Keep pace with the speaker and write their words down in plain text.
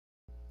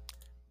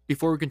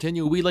Before we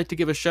continue, we'd like to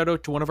give a shout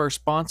out to one of our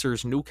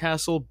sponsors,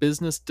 Newcastle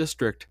Business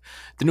District.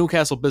 The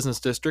Newcastle Business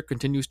District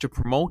continues to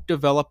promote,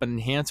 develop, and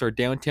enhance our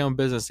downtown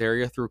business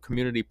area through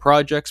community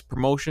projects,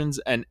 promotions,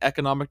 and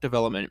economic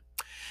development.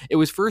 It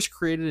was first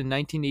created in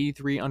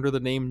 1983 under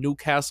the name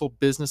Newcastle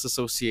Business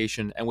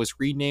Association and was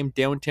renamed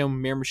Downtown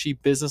Miramichi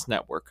Business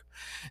Network.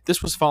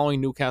 This was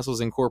following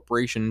Newcastle's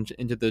incorporation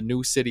into the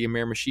new city of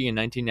Miramichi in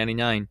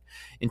 1999.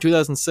 In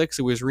 2006,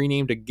 it was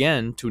renamed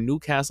again to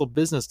Newcastle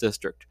Business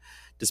District.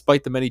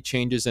 Despite the many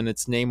changes in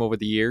its name over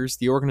the years,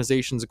 the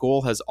organization's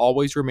goal has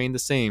always remained the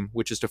same,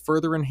 which is to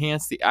further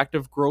enhance the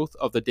active growth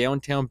of the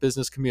downtown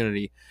business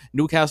community.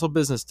 Newcastle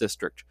Business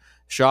District.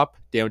 Shop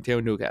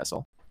Downtown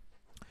Newcastle.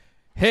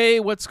 Hey,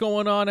 what's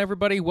going on,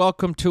 everybody?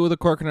 Welcome to the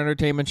Corcoran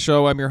Entertainment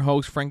Show. I'm your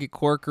host, Franky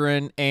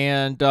Corcoran,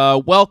 and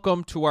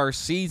welcome to our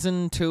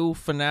Season 2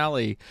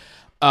 finale.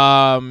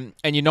 And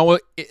you know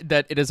what?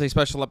 That it is a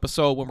special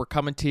episode when we're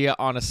coming to you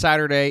on a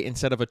Saturday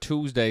instead of a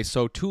Tuesday.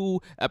 So 2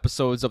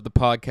 episodes of the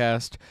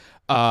podcast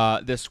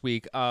this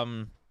week.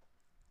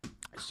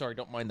 Sorry,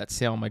 don't mind that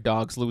sound. My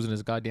dog's losing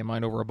his goddamn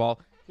mind over a ball.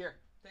 Here,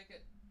 take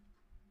it.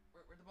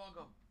 Where'd the ball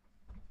go?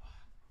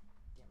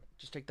 Damn it,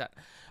 just take that.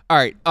 All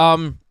right.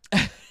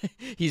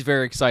 He's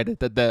very excited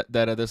that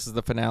this is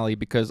the finale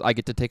because I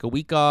get to take a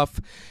week off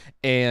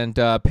and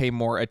pay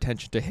more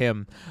attention to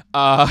him.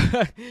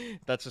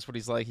 That's just what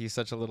he's like. He's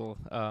such a little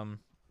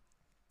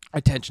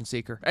attention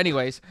seeker.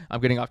 Anyways,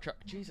 I'm getting off track.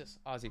 Jesus,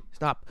 Ozzy,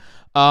 stop.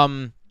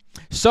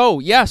 So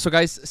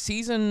guys,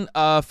 season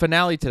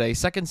finale today,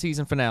 second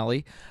season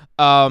finale.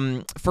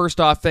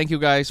 First off, thank you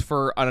guys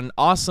for an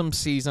awesome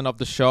season of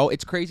the show.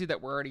 It's crazy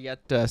that we're already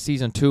at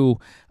season 2,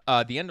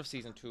 the end of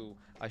season 2,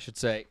 I should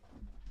say.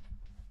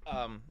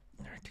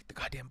 Take the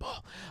goddamn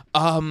ball.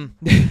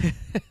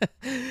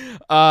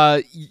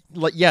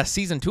 Yeah,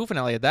 season 2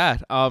 finale of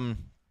that.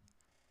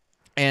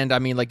 And I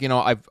mean, like, you know,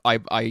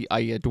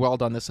 I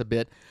dwelled on this a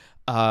bit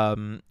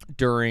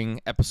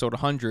during episode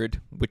 100,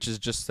 which is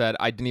just that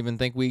I didn't even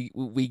think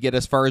we get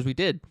as far as we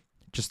did.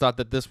 Just thought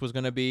that this was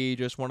going to be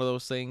just one of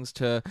those things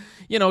to,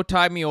 you know,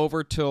 tide me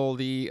over till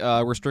the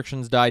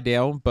restrictions die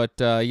down. But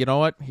you know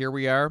what? Here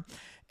we are,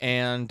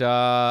 and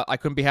I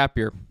couldn't be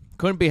happier.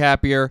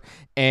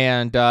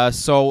 And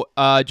so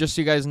just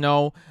so you guys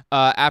know,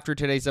 after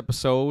today's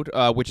episode,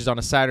 which is on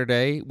a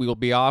Saturday, we will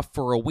be off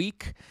for a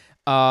week,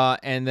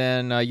 and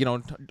then you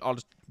know, I'll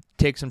just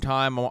take some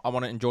time. I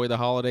want to enjoy the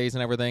holidays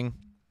and everything,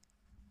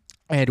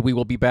 and we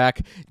will be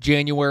back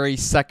January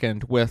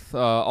 2nd with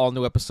all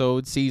new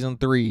episodes, season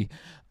 3,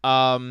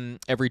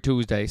 every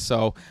Tuesday.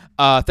 So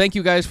thank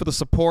you guys for the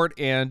support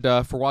and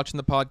for watching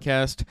the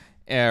podcast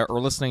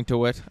or listening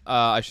to it,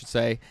 I should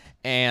say.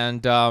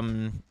 And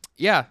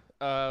yeah.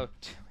 God,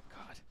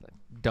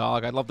 that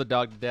dog. I love the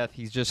dog to death.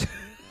 He's just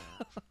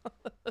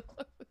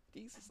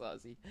Jesus,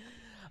 Ozzy.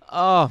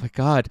 Oh my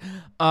God.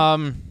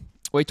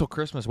 Wait till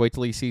Christmas. Wait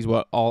till he sees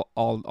what all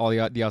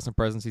the awesome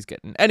presents he's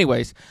getting.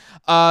 Anyways,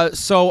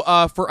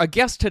 so for a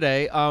guest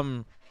today,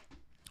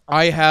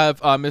 I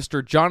have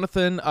Mr.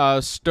 Jonathan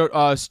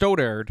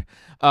Stoddard.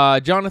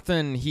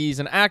 Jonathan, he's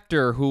an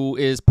actor who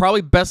is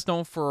probably best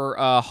known for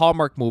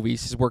Hallmark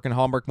movies. He's working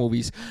Hallmark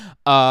movies.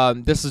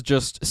 This is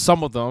just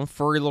some of them: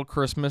 Furry Little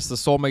Christmas, The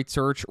Soulmate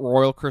Search,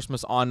 Royal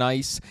Christmas on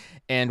Ice,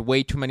 and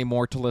way too many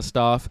more to list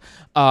off.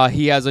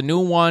 He has a new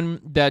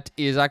one that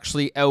is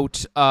actually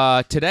out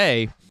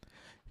today,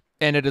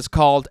 and it is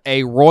called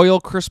A Royal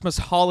Christmas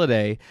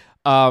Holiday.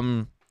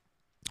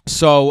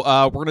 So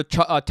we're going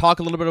to talk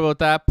a little bit about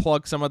that,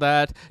 plug some of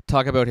that,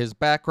 talk about his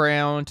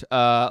background,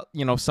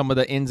 you know, some of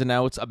the ins and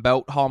outs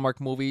about Hallmark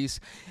movies,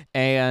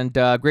 and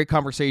great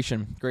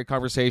conversation.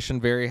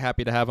 Very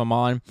happy to have him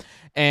on.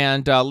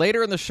 And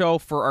later in the show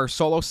for our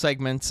solo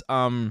segments,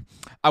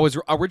 I was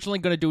originally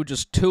going to do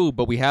just 2,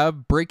 but we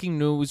have breaking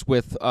news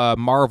with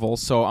Marvel,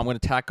 so I'm going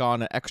to tack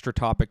on an extra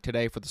topic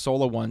today for the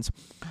solo ones,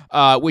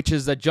 which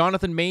is that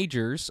Jonathan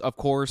Majors, of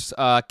course,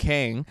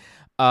 Kang,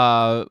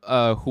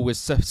 who was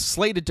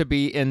slated to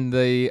be in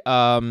the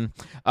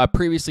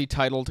previously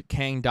titled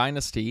Kang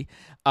Dynasty,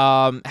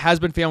 has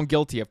been found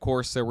guilty. Of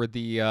course, there were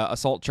the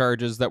assault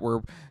charges that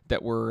were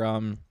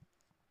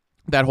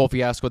that whole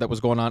fiasco that was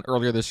going on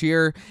earlier this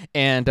year,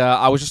 and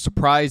I was just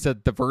surprised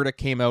that the verdict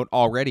came out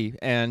already.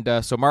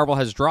 And so Marvel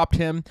has dropped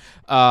him.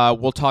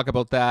 We'll talk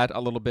about that a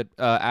little bit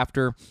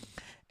after.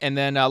 And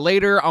then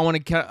later, I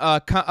want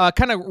to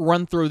kind of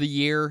run through the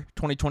year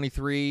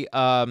 2023,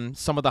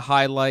 some of the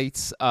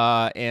highlights,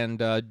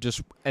 and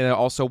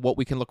also what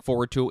we can look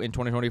forward to in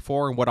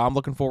 2024, and what I'm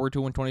looking forward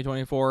to in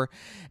 2024.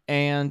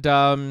 And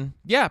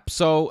yeah,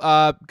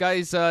 so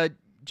guys,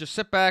 just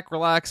sit back,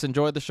 relax,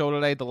 enjoy the show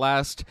today, the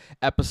last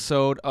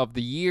episode of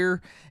the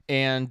year.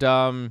 And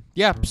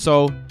yeah,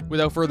 so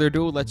without further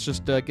ado, let's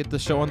just get the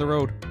show on the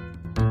road.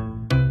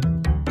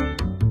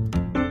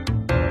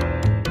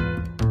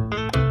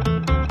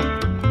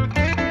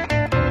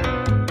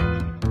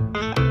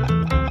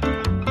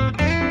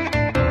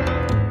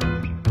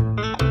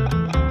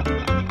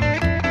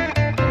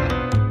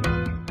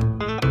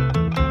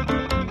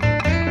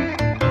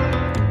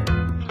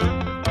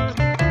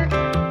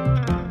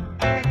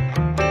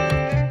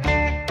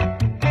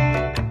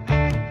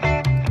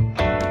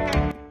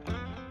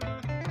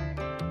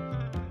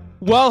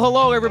 Well,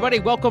 hello, everybody.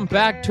 Welcome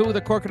back to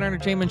the Corcoran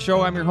Entertainment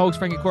Show. I'm your host,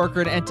 Franky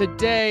Corcoran, and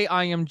today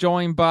I am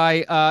joined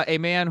by a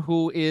man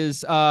who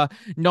is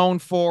known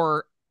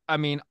for.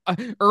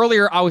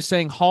 Earlier I was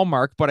saying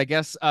Hallmark, but I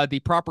guess the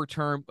proper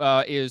term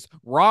is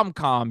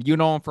rom-com. You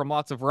know him from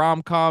lots of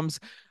rom-coms.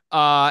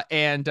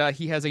 And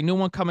he has a new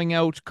one coming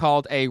out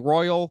called A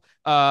Royal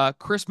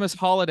Christmas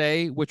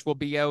Holiday, which will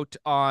be out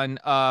on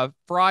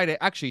Friday.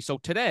 Actually, so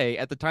today,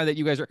 at the time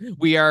that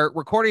we are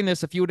recording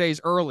this a few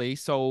days early.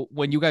 So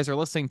when you guys are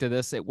listening to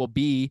this, it will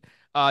be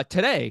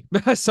today.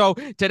 So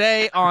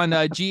today on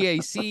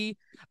GAC,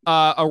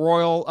 A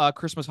Royal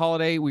Christmas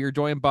Holiday, we are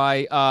joined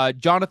by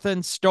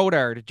Jonathan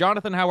Stoddard.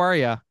 Jonathan, how are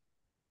you?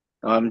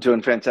 I'm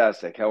doing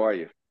fantastic. How are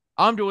you?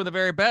 I'm doing the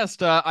very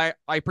best. I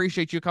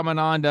appreciate you coming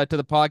on to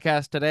the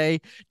podcast today.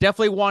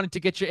 Definitely wanted to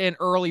get you in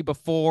early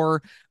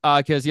before,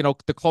 because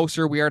the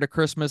closer we are to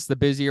Christmas, the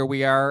busier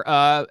we are.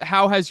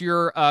 How has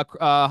your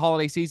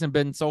holiday season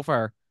been so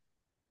far?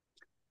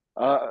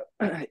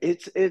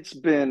 It's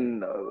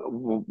been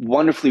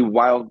wonderfully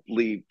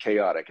wildly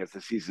chaotic as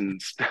the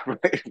season's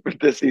right?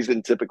 This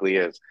season typically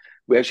is.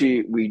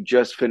 We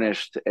just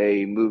finished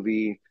a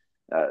movie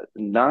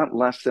not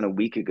less than a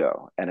week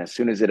ago, and as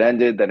soon as it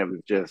ended, then it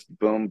was just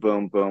boom,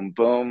 boom, boom,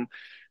 boom.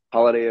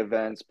 Holiday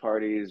events,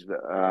 parties.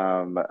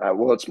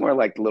 Well, it's more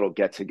like little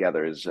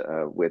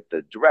get-togethers with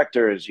the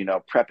directors.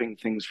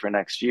 Prepping things for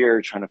next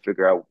year, trying to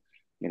figure out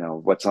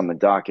what's on the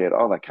docket,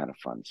 all that kind of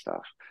fun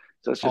stuff.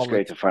 So it's All just the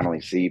great to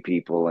finally see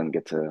people and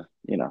get to,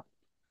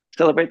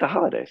 celebrate the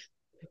holidays.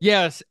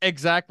 Yes,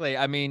 exactly.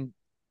 I mean,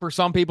 for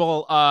some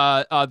people,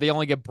 they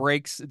only get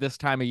breaks this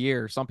time of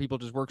year. Some people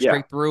just work Yeah,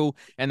 straight through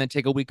and then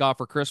take a week off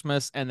for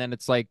Christmas, and then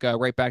it's like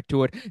right back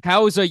to it.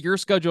 How is your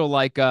schedule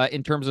like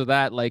in terms of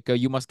that? Like,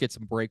 you must get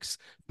some breaks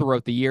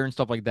throughout the year and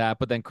stuff like that,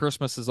 but then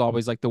Christmas is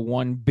always like the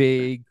one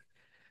big.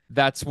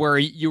 That's where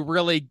you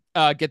really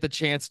get the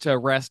chance to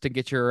rest and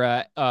get your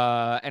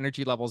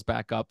energy levels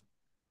back up.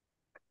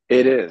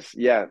 it is.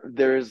 Yeah,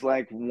 there's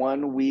like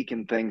 1 week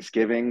in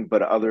Thanksgiving,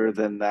 but other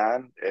than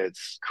that,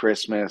 it's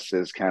Christmas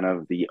is kind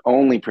of the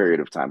only period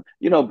of time.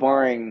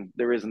 Barring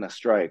there isn't a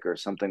strike or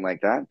something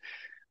like that.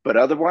 But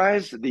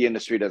otherwise, the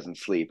industry doesn't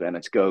sleep and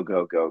it's go,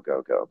 go, go,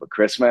 go, go. But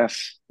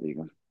Christmas,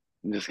 you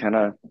just kind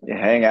of you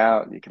hang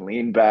out, you can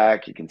lean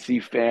back, you can see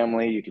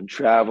family, you can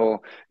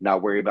travel,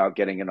 not worry about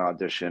getting an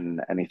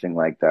audition, anything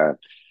like that.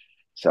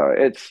 So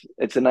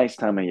it's a nice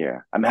time of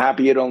year. I'm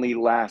happy it only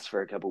lasts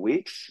for a couple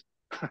weeks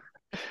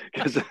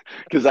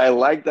because I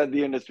like that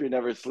the industry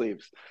never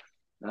sleeps.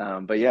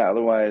 But yeah,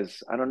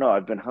 otherwise, I don't know.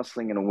 I've been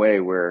hustling in a way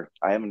where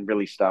I haven't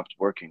really stopped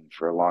working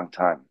for a long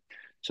time.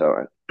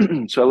 So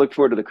so I look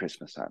forward to the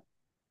Christmas time.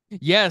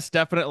 Yes,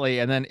 definitely.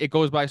 And then it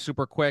goes by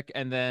super quick.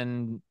 And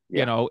then,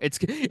 Yeah.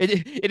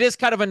 it is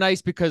kind of a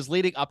nice because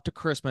leading up to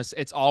Christmas,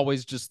 it's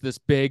always just this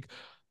big,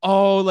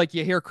 oh, like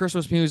you hear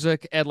Christmas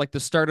music at like the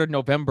start of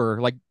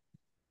November, like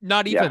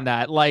not Yeah. even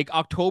that, like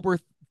October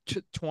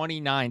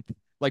 29th,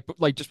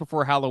 like just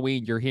before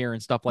Halloween, you're here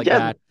and stuff like Yeah,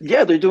 that.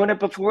 yeah, they're doing it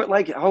before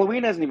like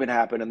Halloween hasn't even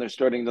happened, and they're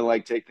starting to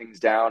like take things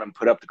down and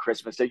put up the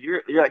Christmas day.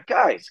 You're like,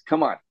 guys,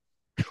 come on.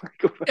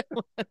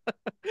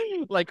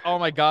 Like, oh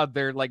my God,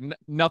 they're like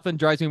nothing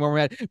drives me more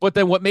mad. But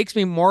then what makes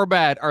me more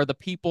mad are the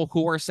people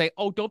who are saying,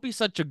 "Oh, don't be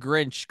such a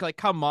Grinch." Like,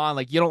 come on,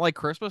 like you don't like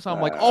Christmas.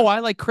 I'm like, oh, uh, I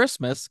like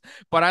Christmas,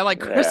 but I like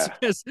yeah.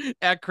 Christmas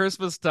at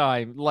Christmas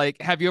time.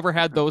 Like, have you ever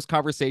had those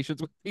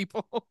conversations with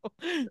people?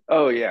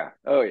 Oh yeah.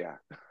 Oh yeah.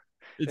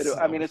 It's I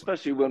so mean, fun.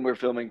 especially when we're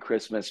filming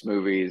Christmas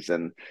movies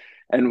and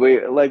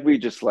we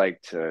just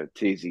like to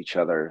tease each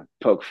other,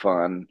 poke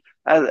fun.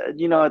 At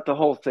the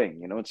whole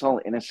thing. It's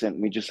all innocent.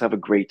 We just have a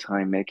great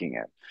time making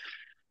it.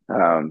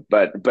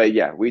 But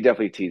yeah, we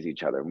definitely tease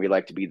each other. We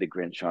like to be the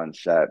Grinch on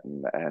set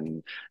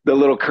and the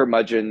little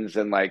curmudgeons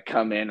and like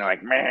come in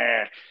like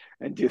meh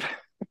and do that.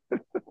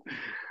 Like,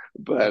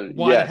 But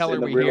why the yes, hell in are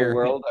the we real here?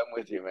 world, I'm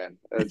with you, man.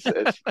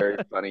 It's very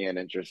funny and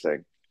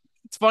interesting.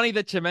 It's funny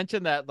that you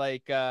mentioned that.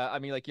 Like, I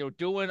mean, like,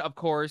 doing, of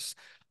course.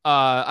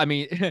 I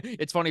mean,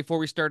 it's funny. Before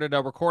we started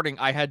recording,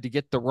 I had to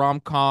get the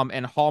rom-com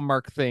and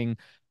Hallmark thing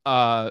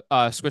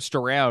switched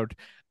around.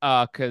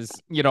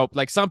 Because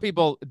like some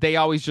people, they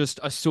always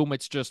just assume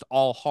it's just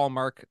all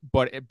Hallmark,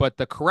 but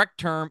the correct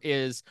term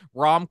is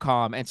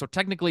rom-com, and so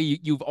technically,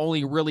 you've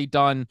only really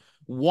done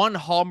one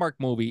Hallmark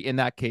movie in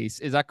that case.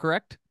 Is that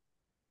correct?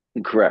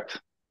 Correct.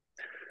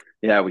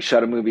 Yeah, we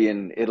shot a movie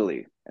in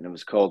Italy and it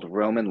was called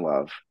Roman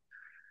Love.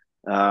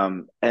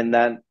 And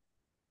then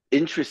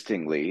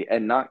interestingly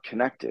and not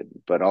connected,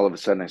 but all of a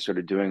sudden I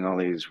started doing all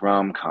these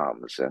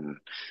rom-coms and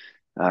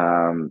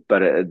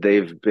but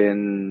they've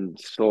been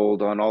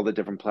sold on all the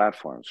different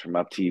platforms from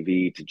Up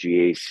TV to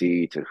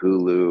GAC to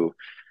Hulu,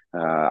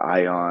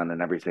 Ion,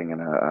 and everything,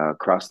 and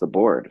across the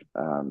board.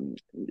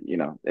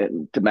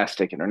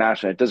 Domestic,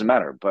 international, it doesn't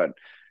matter. But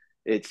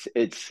it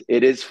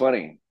is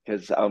funny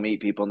because I'll meet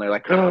people and they're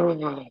like,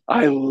 "Oh,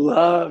 I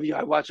love you.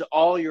 I watch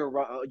all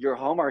your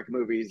Hallmark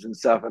movies and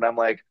stuff," and I'm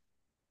like,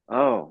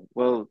 "Oh,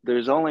 well,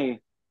 there's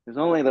only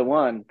the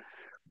one."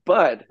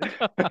 But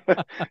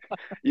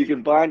you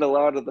can find a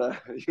lot of the,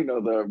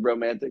 the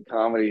romantic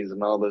comedies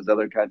and all those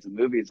other kinds of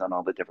movies on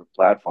all the different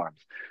platforms.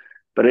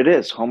 But it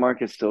is,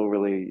 Hallmark is still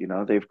really,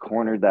 they've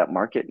cornered that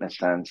market in a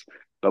sense.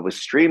 But with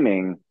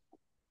streaming,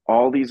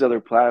 all these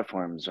other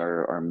platforms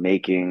are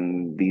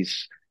making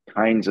these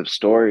kinds of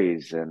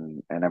stories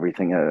and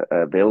everything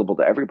available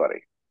to everybody.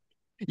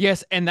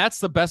 Yes, and that's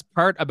the best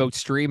part about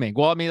streaming.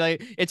 Well, I mean,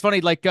 like it's funny.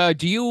 Like,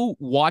 do you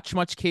watch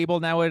much cable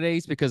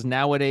nowadays? Because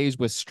nowadays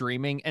with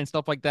streaming and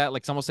stuff like that,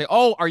 like someone will say,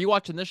 "Oh, are you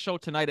watching this show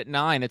tonight at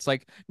 9?" It's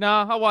like, no,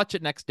 I'll watch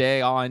it next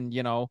day on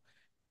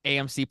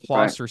AMC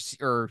Right. Plus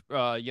or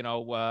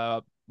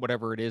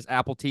whatever it is,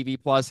 Apple TV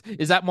Plus.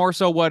 Is that more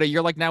so what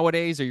you're like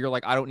nowadays, or you're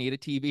like, I don't need a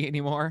TV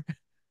anymore?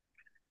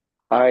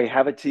 I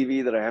have a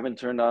TV that I haven't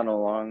turned on in a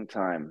long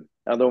time.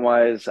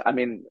 Otherwise, I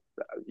mean,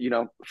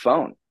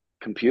 phone, Yeah.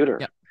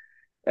 computer.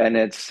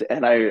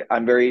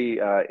 I'm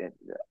very I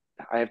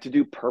have to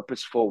do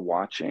purposeful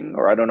watching,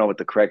 or I don't know what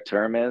the correct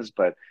term is,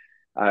 but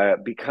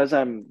because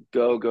I'm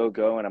go go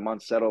go and I'm on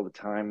set all the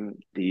time,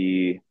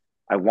 the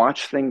I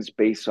watch things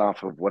based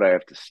off of what I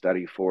have to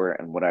study for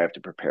and what I have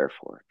to prepare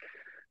for.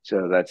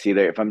 So that's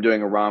either if I'm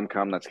doing a rom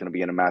com, that's going to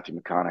be in a Matthew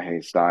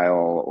McConaughey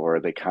style, or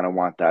they kind of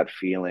want that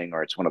feeling,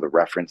 or it's one of the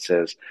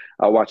references.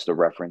 I'll watch the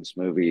reference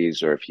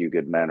movies or A Few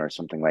Good Men or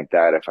something like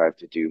that if I have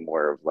to do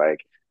more of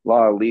like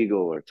Law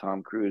Legal or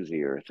Tom Cruise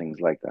or things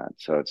like that.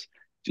 So it's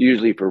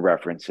usually for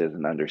references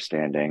and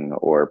understanding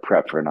or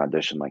prep for an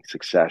audition like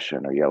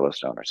Succession or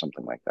Yellowstone or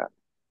something like that.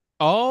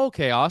 Oh,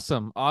 okay,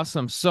 awesome,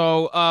 awesome.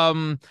 So,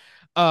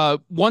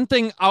 one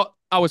thing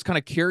I was kind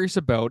of curious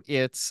about,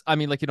 I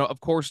mean, like, of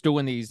course,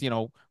 doing these,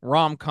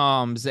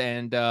 rom-coms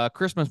and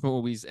Christmas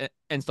movies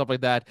and stuff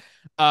like that.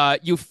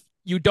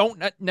 You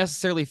don't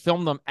necessarily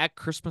film them at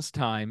Christmas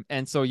time,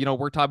 and so,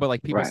 we're talking about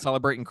like people Right.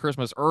 celebrating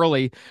Christmas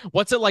early.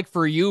 What's it like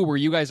for you, where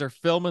you guys are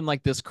filming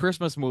like this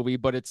Christmas movie,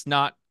 but it's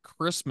not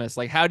Christmas?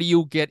 Like, how do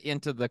you get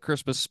into the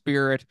Christmas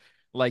spirit,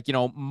 like,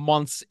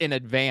 months in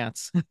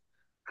advance?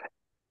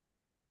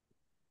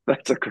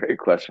 That's a great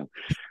question.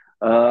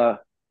 Uh,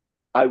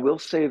 I will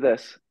say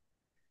this.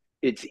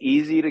 It's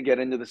easy to get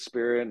into the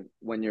spirit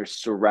when you're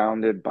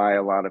surrounded by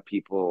a lot of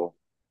people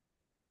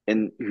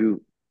in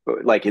who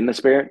like in the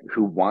spirit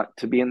who want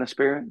to be in the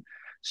spirit.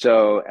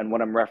 So, and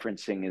what I'm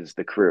referencing is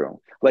the crew.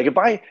 Like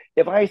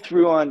if I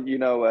threw on,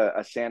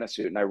 a Santa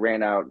suit and I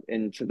ran out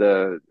into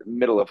the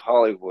middle of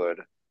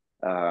Hollywood,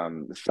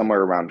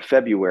 somewhere around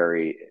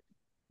February,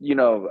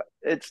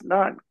 it's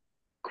not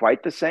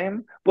quite the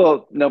same.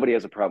 Well, nobody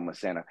has a problem with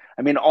Santa.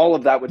 I mean, all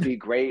of that would be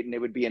great and it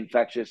would be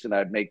infectious and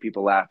I'd make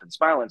people laugh and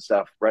smile and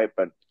stuff, right?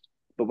 But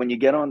when you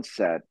get on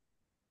set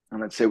and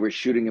let's say we're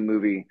shooting a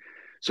movie.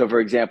 So, for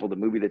example, the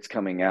movie that's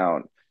coming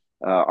out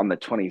on the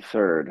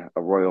 23rd,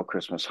 A Royal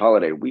Christmas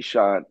Holiday, we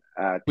shot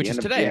at the Which is end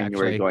of today,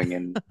 January actually. going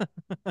in.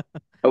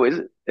 Oh, is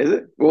it? Is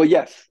it? Well,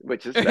 yes,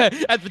 which is today.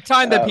 At the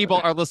time that Uh, people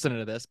are listening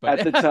to this, but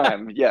at the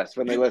time, yes,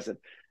 when they listen.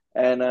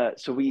 And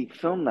so we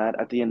filmed that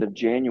at the end of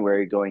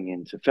January going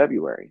into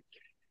February.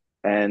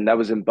 And that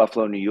was in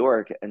Buffalo, New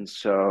York. And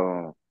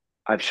so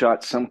I've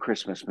shot some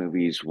Christmas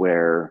movies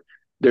where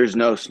there's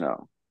no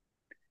snow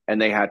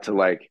and they had to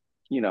like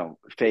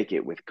fake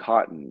it with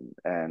cotton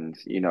and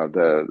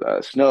the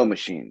snow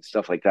machine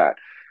stuff like that.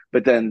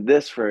 But then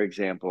this, for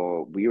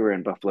example, we were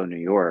in Buffalo, New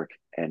York,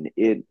 and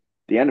the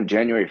end of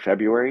January,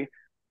 February,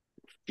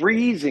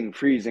 freezing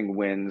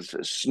winds,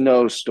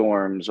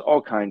 snowstorms,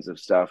 all kinds of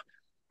stuff,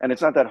 and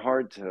it's not that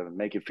hard to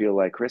make it feel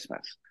like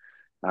Christmas.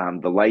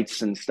 The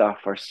lights and stuff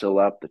are still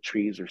up, the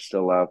trees are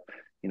still up.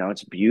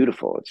 It's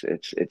beautiful.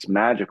 It's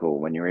magical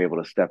when you're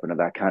able to step into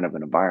that kind of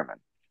an environment.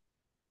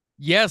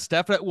 yes,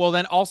 definitely. Well,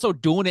 then also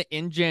doing it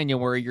in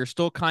January, you're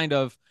still kind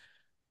of,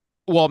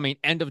 well, I mean,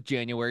 end of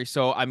January.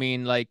 So, I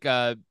mean, like,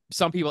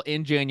 some people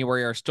in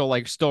January are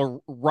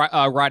still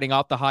riding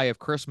out the high of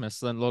Christmas.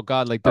 Then, oh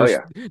God, like Oh there's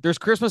yeah, there's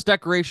Christmas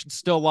decorations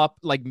still up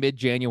like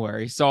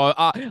mid-January. So,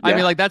 I mean,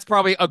 yeah. like that's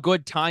probably a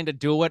good time to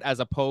do it as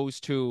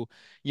opposed to,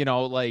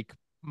 like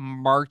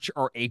March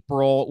or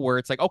April where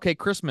it's like, okay,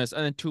 Christmas,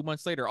 and then 2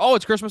 months later, oh,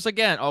 it's Christmas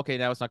again. Okay,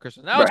 now it's not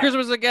Christmas. Now it's Right.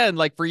 Christmas again.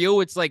 Like for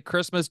you, it's like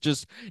Christmas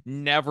just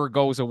never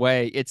goes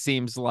away. It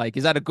seems like.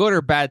 Is that a good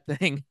or bad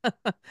thing?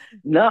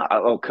 No,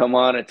 oh come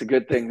on, it's a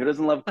good thing. Who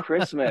doesn't love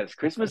Christmas?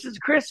 Christmas is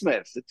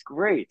Christmas. It's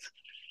great.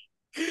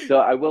 So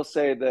I will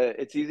say that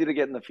it's easy to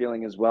get in the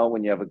feeling as well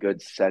when you have a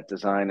good set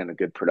design and a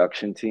good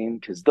production team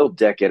because they'll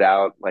deck it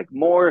out like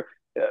more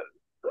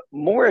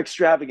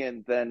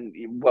extravagant than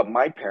what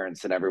my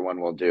parents and everyone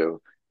will do.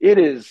 It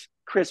is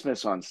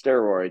Christmas on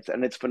steroids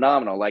and it's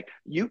phenomenal. Like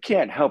you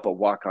can't help but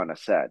walk on a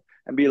set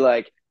and be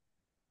like,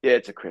 yeah,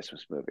 it's a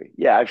Christmas movie.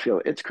 Yeah, I feel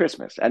it's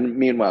Christmas. And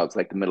meanwhile, it's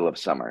like the middle of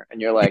summer.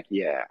 And you're like,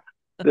 yeah,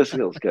 this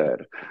feels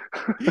good.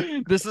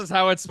 This is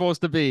how it's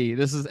supposed to be.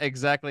 This is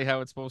exactly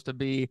how it's supposed to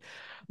be.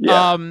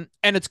 Yeah, And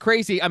it's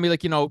crazy. I mean,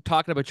 like,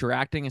 talking about your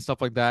acting and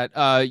stuff like that.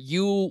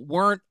 You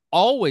weren't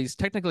always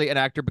technically an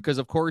actor because,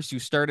 of course, you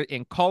started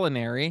in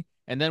culinary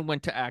and then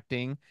went to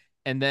acting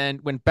and then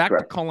went back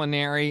to correct.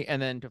 culinary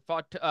and then to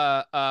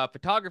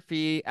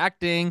photography,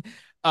 acting.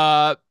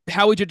 How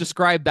would you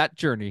describe that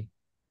journey?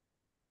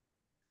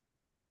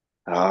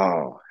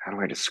 Oh, how do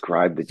I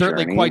describe the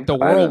Certainly journey? quite the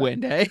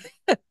whirlwind, eh?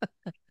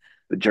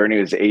 The journey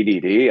was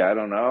ADD. I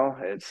don't know.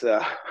 It's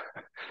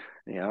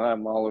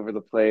I'm all over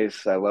the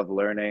place. I love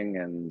learning,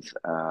 and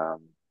I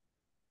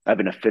have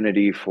an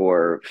affinity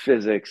for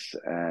physics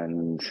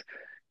and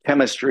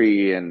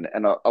chemistry, and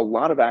a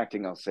lot of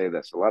acting. I'll say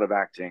this: a lot of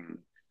acting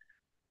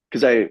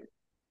because I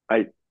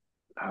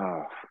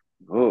oh,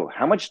 oh,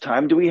 how much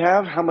time do we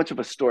have? How much of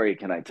a story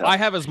can I I tell?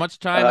 have as much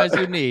time Uh, as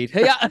you need.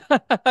 Yeah.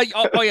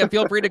 Oh, yeah.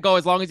 Feel free to go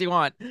as long as you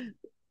want.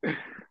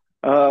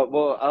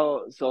 well,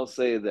 I'll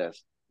say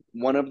this.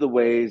 One of the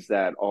ways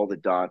that all the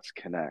dots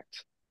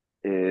connect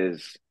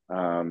is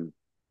um,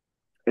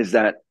 is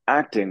that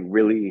acting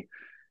really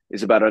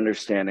is about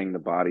understanding the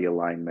body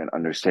alignment,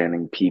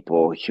 understanding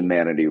people,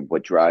 humanity,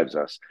 what drives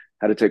us,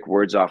 how to take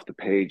words off the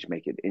page,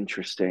 make it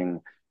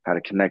interesting, how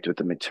to connect with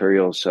the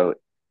material. So,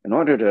 in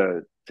order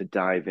to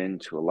dive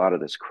into a lot of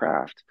this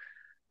craft,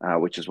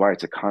 which is why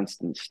it's a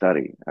constant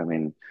study. I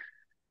mean,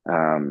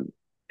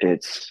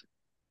 it's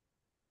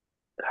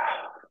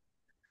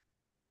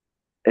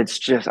it's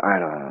just I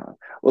don't know.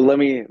 Well, let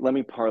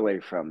me parlay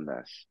from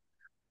this.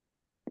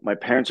 My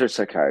parents are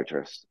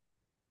psychiatrists,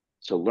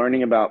 so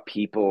learning about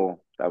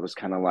people, that was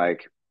kind of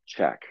like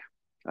check.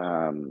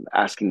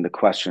 Asking the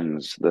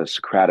questions, the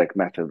Socratic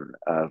method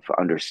of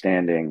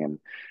understanding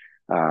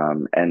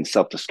and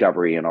self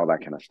discovery and all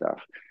that kind of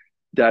stuff.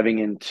 Diving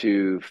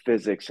into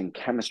physics and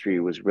chemistry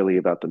was really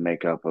about the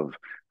makeup of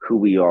who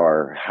we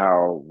are,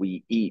 how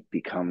we eat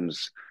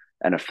becomes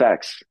and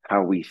affects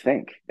how we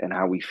think and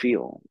how we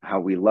feel, how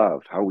we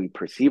love, how we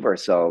perceive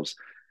ourselves.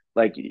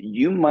 Like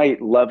you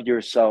might love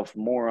yourself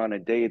more on a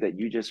day that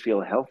you just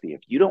feel healthy.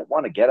 If you don't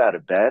want to get out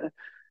of bed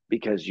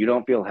because you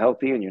don't feel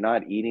healthy and you're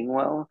not eating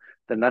well,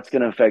 then that's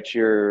going to affect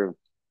your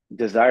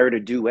desire to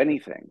do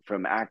anything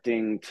from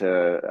acting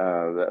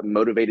to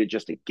motivated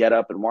just to get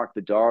up and walk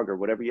the dog or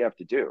whatever you have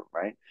to do,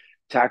 right?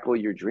 Tackle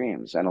your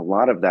dreams. And a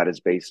lot of that is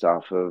based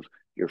off of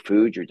your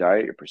food, your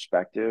diet, your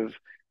perspective.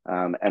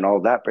 And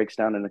all that breaks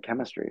down into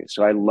chemistry.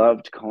 So I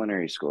loved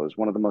culinary school. It was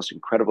one of the most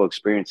incredible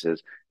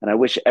experiences. And I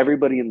wish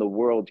everybody in the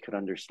world could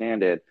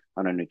understand it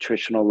on a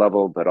nutritional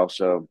level, but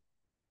also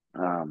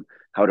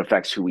how it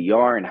affects who we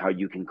are and how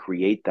you can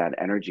create that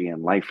energy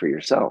and life for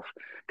yourself.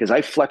 Because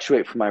I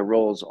fluctuate from my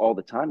roles all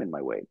the time in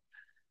my weight.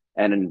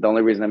 And the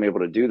only reason I'm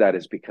able to do that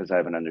is because I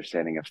have an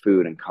understanding of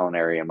food and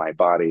culinary and my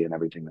body and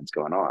everything that's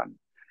going on.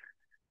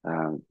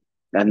 Um,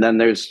 and then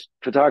there's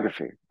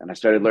photography. And I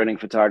started learning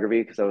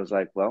photography because I was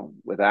like, well,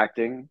 with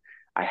acting,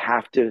 I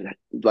have to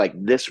like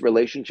this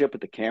relationship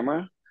with the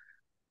camera.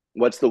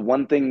 What's the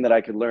one thing that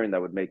I could learn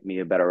that would make me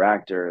a better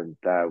actor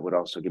that would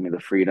also give me the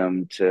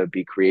freedom to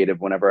be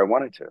creative whenever I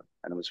wanted to?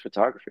 And it was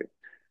photography.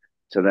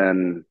 So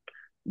then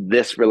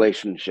this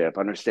relationship,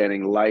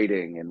 understanding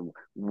lighting and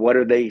what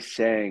are they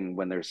saying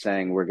when they're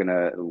saying we're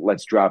gonna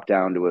let's drop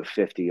down to a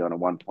 50 on a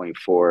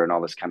 1.4 and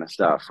all this kind of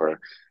stuff, or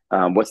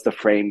what's the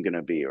frame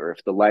gonna be, or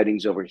if the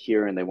lighting's over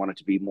here and they want it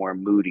to be more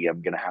moody,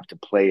 I'm gonna have to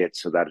play it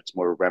so that it's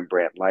more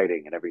Rembrandt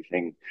lighting and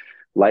everything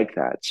like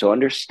that. So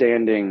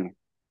understanding,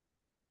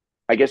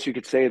 I guess you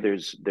could say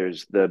there's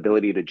the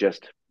ability to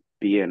just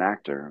be an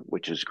actor,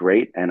 which is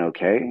great and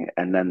okay,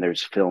 and then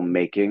there's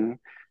filmmaking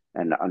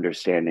and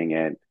understanding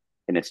it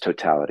in its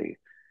totality.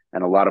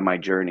 And a lot of my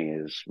journey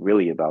is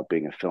really about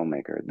being a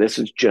filmmaker. This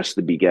is just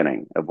the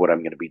beginning of what I'm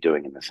going to be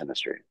doing in this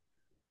industry.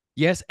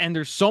 Yes, and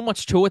there's so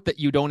much to it that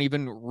you don't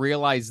even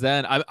realize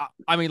then.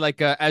 I mean,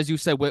 like as you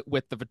said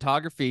with the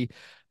photography,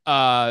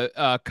 kind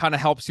of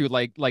helps you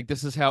like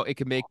this is how it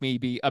can make me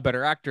be a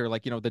better actor,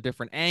 like the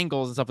different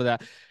angles and stuff like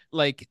that.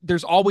 Like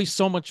there's always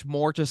so much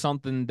more to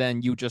something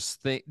than you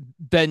just think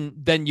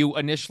than you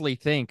initially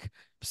think,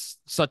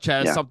 such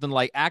as Yeah. something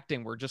like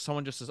acting where just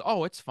someone just says,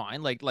 "Oh, it's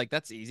fine." Like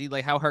that's easy.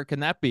 Like how hard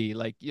can that be?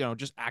 Like,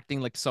 just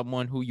acting like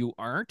someone who you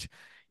aren't.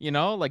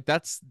 Like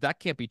that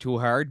can't be too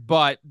hard,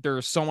 but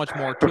there's so much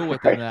more to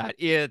it than Right. that.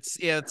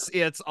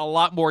 It's a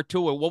lot more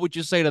to it. What would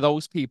you say to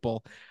those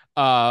people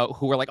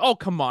who are like, "Oh,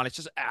 come on, it's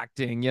just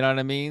acting." You know what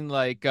I mean?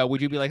 Like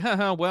would you be like,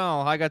 "Haha,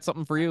 well, I got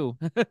something for you."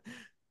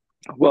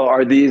 Well,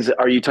 are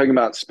you talking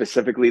about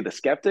specifically the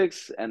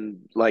skeptics and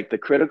like the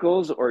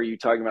criticals, or are you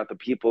talking about the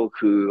people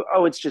who,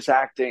 oh, it's just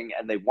acting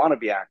and they want to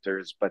be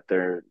actors, but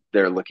they're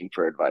looking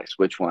for advice?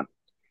 Which one?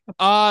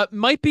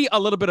 Might be a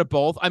little bit of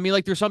both. I mean,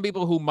 like, there's some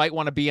people who might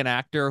want to be an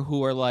actor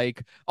who are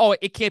like, oh,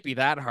 it can't be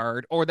that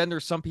hard. Or then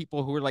there's some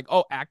people who are like,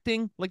 oh,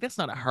 acting, like, that's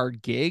not a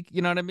hard gig.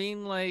 You know what I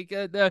mean? Like,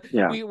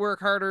 Yeah. we work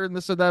harder and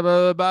this or that,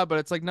 blah, blah, blah. But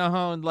it's like,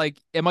 no, and like,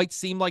 it might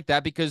seem like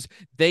that because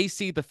they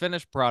see the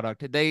finished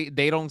product. They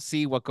don't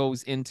see what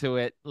goes into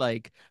it,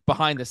 like,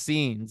 behind the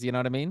scenes. You know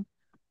what I mean?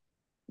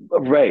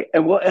 Right.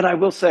 And I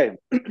will say,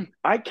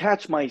 I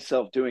catch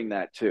myself doing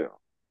that too.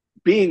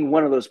 Being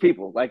one of those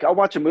people. Like I'll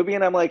watch a movie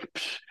and I'm like,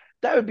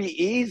 that would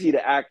be easy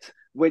to act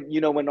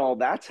when all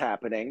that's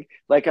happening.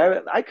 Like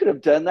I could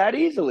have done that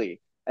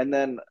easily. And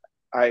then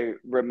I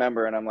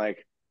remember and I'm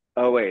like,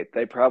 oh wait,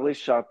 they probably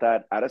shot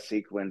that out of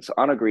sequence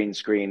on a green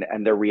screen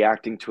and they're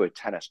reacting to a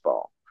tennis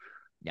ball.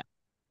 Yeah.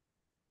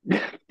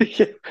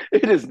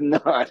 It is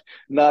not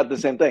the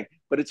same thing.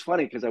 But it's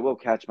funny because I will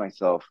catch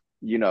myself,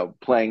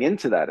 playing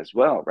into that as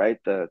well, right?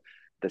 The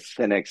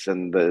cynics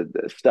and the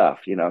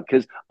stuff,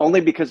 because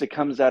only because it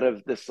comes out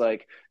of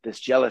this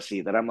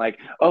jealousy that I'm like,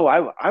 oh,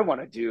 I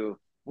want to do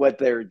what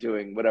they're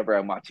doing, whatever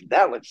I'm watching.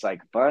 That looks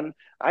like fun.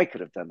 I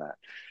could have done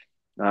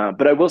that.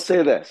 But I will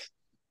say this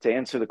to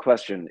answer the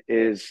question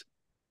is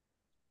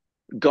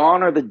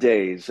gone are the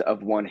days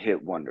of one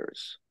hit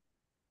wonders.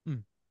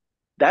 Hmm.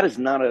 That is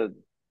not a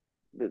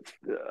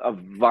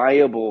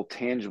viable,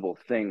 tangible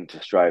thing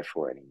to strive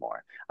for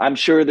anymore. I'm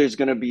sure there's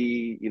going to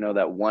be,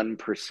 that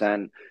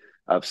 1%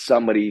 of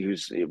somebody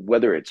who's,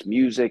 whether it's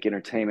music,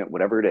 entertainment,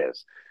 whatever it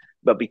is.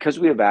 But because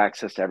we have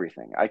access to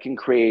everything, I can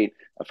create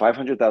a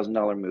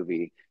 $500,000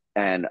 movie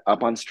and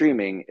up on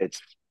streaming,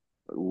 it's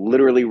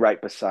literally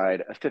right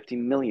beside a $50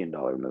 million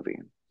movie.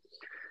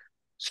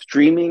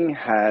 Streaming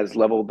has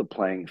leveled the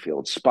playing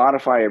field.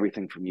 Spotify,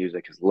 everything from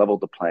music has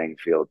leveled the playing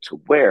field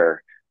to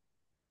where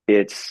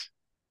it's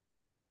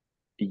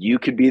you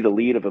could be the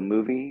lead of a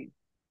movie,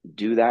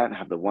 do that,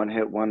 have the one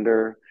hit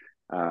wonder,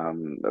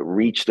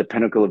 reach the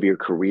pinnacle of your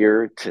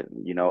career to,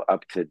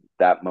 up to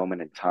that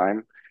moment in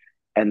time.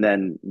 And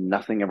then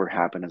nothing ever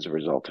happened as a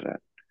result of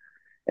it.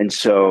 And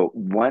so,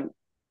 what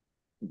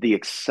the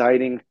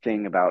exciting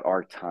thing about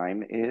our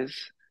time is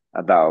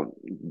about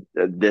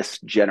this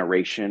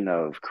generation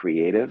of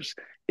creatives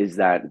is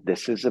that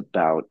this is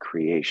about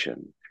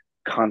creation,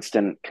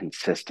 constant,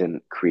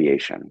 consistent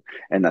creation.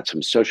 And that's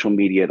from social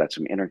media, that's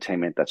from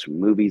entertainment, that's from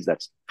movies,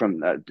 that's from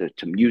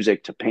to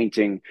music, to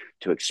painting,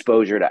 to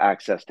exposure, to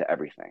access to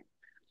everything.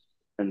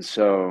 And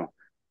so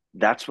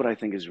that's what I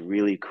think is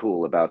really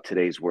cool about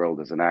today's world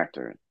as an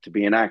actor. To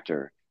be an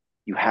actor,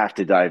 you have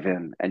to dive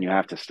in and you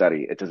have to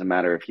study. It doesn't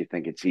matter if you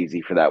think it's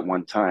easy for that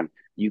one time.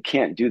 You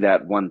can't do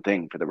that one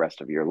thing for the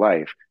rest of your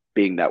life,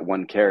 being that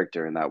one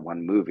character in that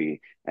one movie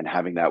and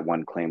having that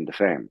one claim to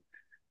fame.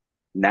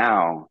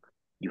 Now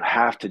you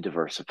have to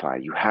diversify.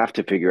 You have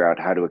to figure out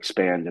how to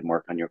expand and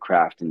work on your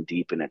craft and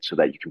deepen it so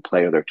that you can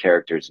play other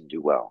characters and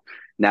do well.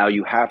 Now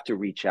you have to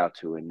reach out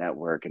to a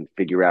network and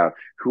figure out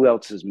who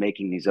else is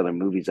making these other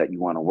movies that you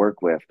want to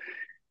work with.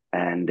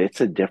 And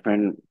it's a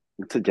different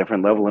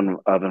level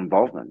of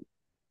involvement.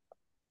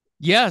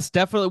 Yes,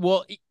 definitely.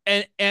 Well,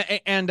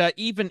 and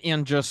even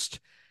in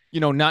just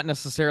not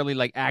necessarily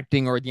like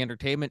acting or the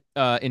entertainment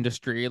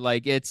industry,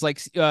 like it's like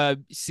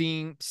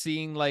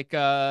seeing like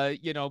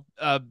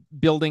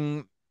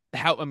building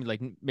how I mean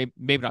like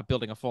maybe not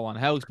building a full on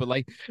house, but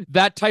like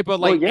that type of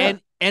Well, like yeah.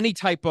 any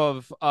type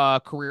of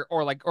career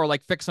or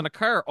like fixing a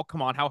car. Oh,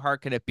 come on, how hard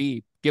can it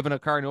be? Giving a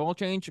car an oil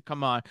change?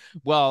 Come on.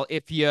 Well,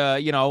 if you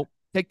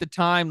take the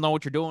time, know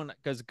what you're doing,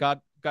 because God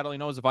only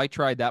knows if I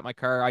tried that, my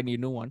car, I need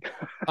a new one.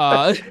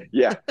 Uh,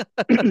 Yeah.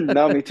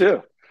 No, me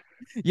too.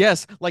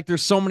 yes, like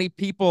there's so many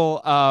people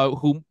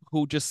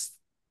who just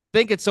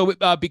think it's so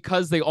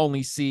because they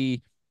only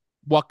see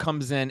what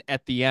comes in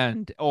at the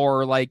end,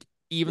 or like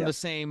even Yeah. the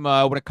same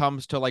when it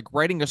comes to like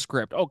writing a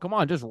script. Oh, come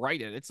on, just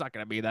write it. It's not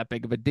going to be that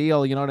big of a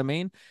deal, you know what I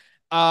mean?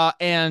 Right.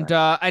 And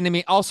I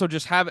mean also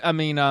just have I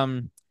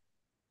mean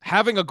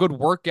having a good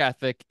work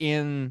ethic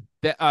in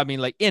that I mean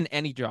like in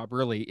any job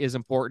really is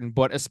important,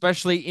 but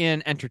especially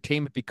in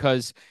entertainment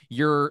because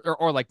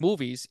or like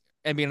movies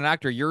and being an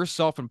actor, you're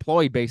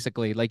self-employed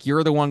basically. Like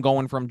you're the one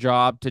going from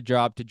job to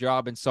job to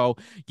job, and so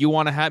you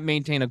want to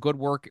maintain a good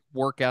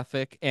work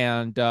ethic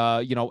and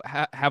have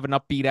an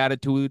upbeat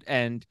attitude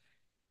and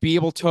be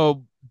able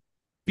to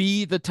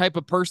be the type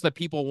of person that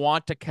people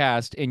want to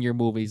cast in your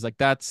movies. Like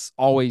that's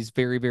always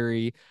very,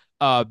 very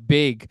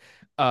big,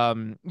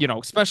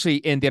 especially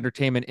in the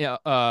entertainment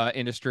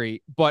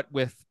industry, but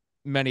with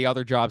many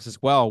other jobs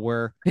as well,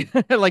 where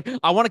like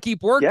I want to keep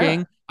Yeah.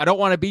 working. I don't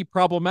want to be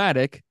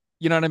problematic.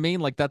 You know what I mean?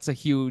 Like that's a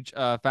huge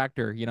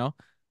factor, you know?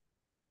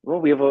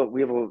 Well, we have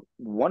a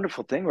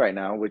wonderful thing right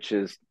now, which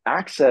is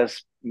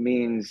access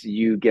means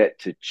you get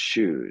to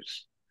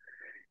choose.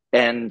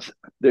 And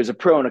there's a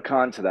pro and a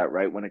con to that,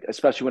 right?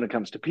 Especially when it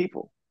comes to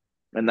people.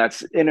 And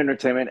that's in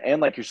entertainment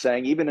and like you're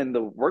saying, even in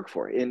the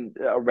workforce, in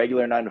a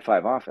regular 9 to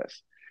 5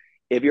 office.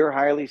 If you're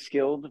highly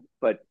skilled,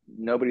 but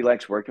nobody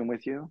likes working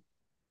with you,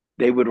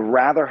 they would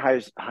rather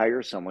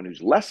hire someone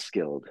who's less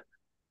skilled,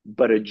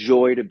 but a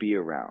joy to be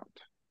around.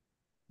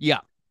 Yeah.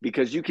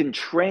 Because you can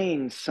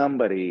train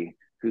somebody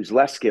who's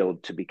less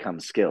skilled to become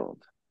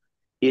skilled.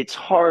 It's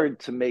hard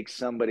to make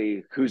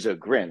somebody who's a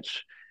Grinch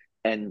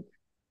and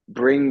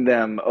bring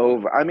them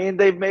over. I mean,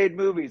 they've made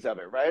movies of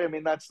it, right? I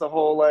mean, that's the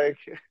whole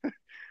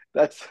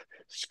that's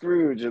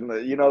Scrooge and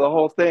the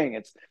whole thing.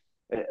 It's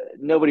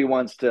nobody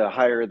wants to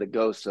hire the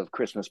ghosts of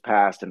Christmas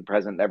past and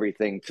present and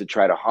everything to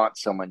try to haunt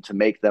someone to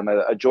make them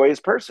a joyous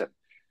person.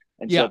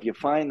 And so Yeah. if you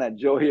find that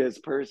joyous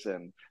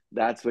person,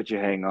 that's what you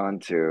hang on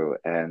to.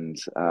 And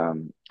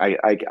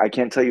I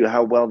can't tell you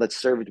how well that's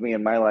served me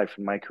in my life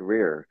and my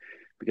career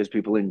because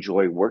people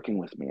enjoy working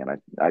with me.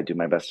 And I do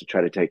my best to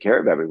try to take care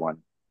of everyone.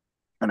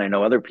 And I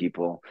know other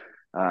people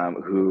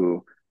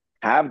who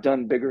have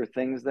done bigger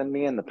things than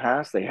me in the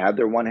past. They had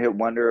their one hit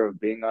wonder of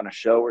being on a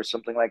show or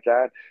something like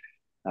that.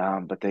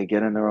 but they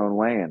get in their own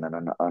way, and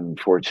then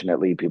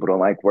unfortunately, people don't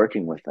like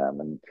working with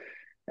them,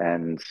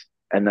 and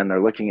and then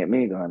they're looking at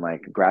me going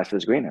like, "Grass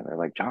is greener." They're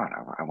like, "John,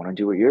 I want to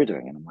do what you're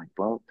doing," and I'm like,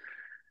 "Well,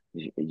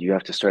 you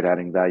have to start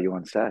adding value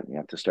on set. You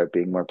have to start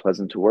being more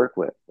pleasant to work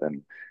with."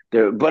 And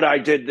but I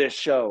did this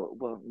show.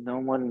 Well, no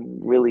one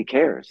really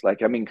cares.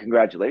 Like, I mean,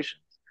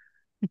 congratulations,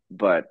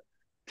 but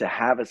to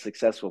have a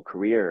successful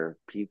career,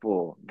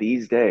 people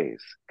these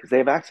days, because they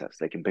have access,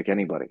 they can pick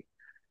anybody.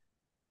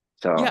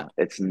 Yeah.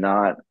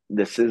 So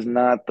this is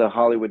not the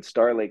Hollywood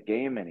starlet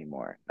game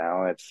anymore.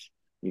 Now it's,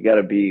 you got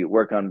to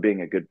work on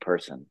being a good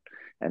person.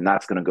 And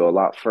that's going to go a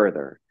lot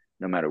further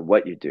no matter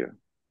what you do.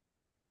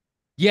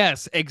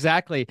 Yes,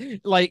 exactly.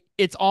 Like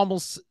it's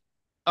almost,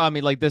 I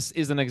mean, like this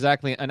isn't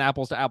exactly an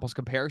apples to apples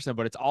comparison,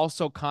 but it's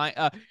also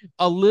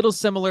a little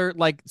similar.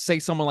 Like, say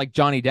someone like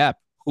Johnny Depp,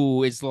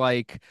 who is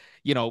like,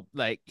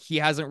 like he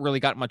hasn't really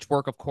got much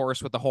work, of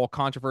course, with the whole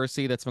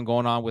controversy that's been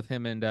going on with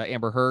him and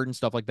Amber Heard and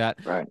stuff like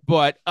that. Right.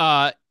 But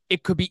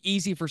it could be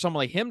easy for someone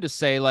like him to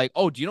say, like,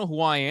 "Oh, do you know who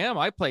I am?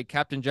 I played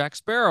Captain Jack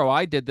Sparrow.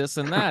 I did this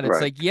and that." It's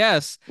Right. like,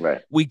 yes, Right.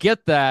 we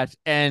get that,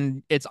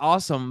 and it's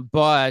awesome,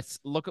 but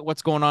look at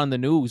what's going on in the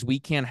news. We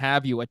can't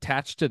have you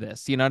attached to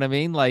this. You know what I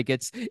mean? Like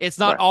it's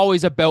not Right.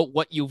 always about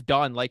what you've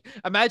done. Like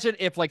imagine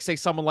if, like, say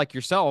someone like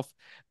yourself,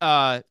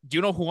 do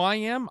you know who I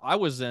am? I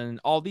was in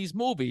all these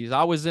movies.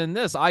 I was in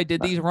this. I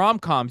did Right. these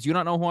rom-coms. You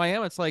don't know who I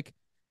am? It's like,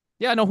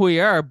 yeah, I know who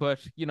you are, but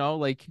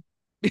like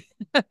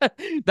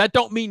that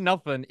don't mean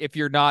nothing if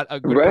you're not a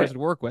good Right. person to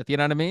work with. You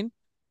know what I mean?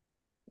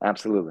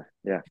 Absolutely.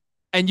 Yeah.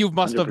 And you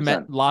must have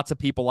met 100%. lots of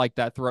people like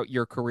that throughout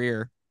your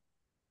career.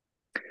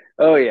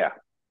 Oh, yeah.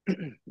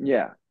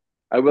 Yeah.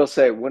 I will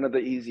say one of the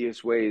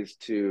easiest ways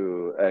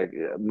to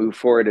move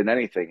forward in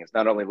anything is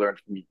not only learn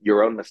from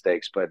your own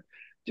mistakes, but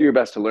do your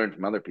best to learn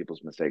from other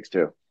people's mistakes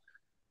too.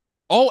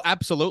 Oh,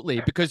 absolutely.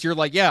 Because you're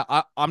like, yeah,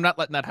 I'm not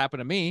letting that happen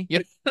to me. You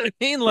know what I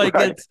mean? Like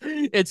Right.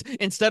 it's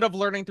instead of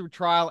learning through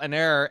trial and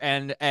error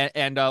and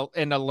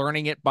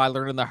learning it by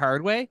learning the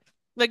hard way.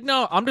 Like,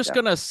 no, I'm just Yeah.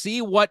 gonna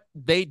see what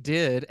they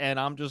did, and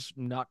I'm just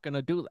not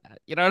gonna do that.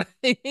 You know what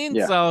I mean?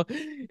 Yeah. So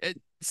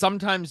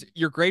sometimes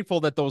you're grateful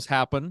that those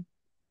happen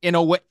in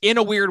a way, in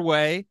a weird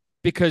way,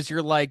 because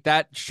you're like,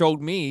 that showed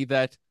me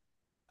that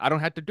I don't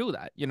have to do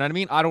that. You know what I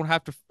mean? I don't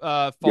have to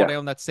fall Yeah.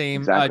 down that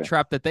same Exactly.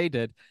 trap that they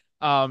did.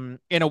 In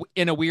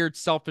a weird,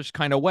 selfish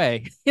kind of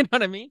way. You know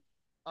what I mean?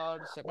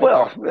 Just set my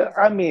Well, dog. Please.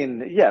 I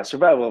mean, yeah,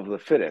 survival of the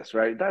fittest,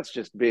 right? That's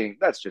just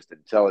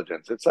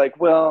intelligence. It's like,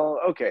 well,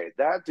 okay,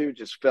 that dude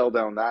just fell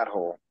down that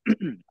hole.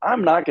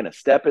 I'm not going to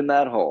step in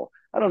that hole.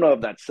 I don't know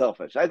if that's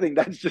selfish. I think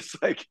that's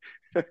just like,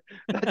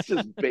 that's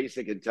just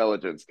basic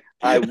intelligence.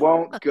 I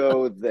won't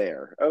go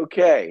there.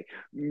 Okay,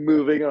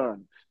 moving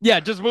on.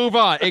 Yeah, just move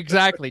on.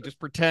 Exactly. Just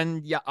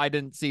pretend. Yeah, I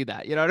didn't see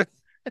that. You know what I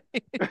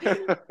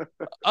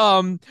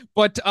mean?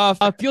 But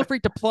feel free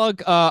to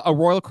plug a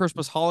Royal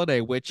Christmas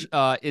Holiday, which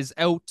is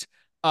out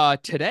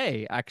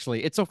today.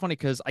 Actually, it's so funny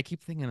because I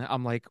keep thinking,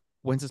 I'm like,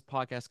 when's this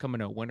podcast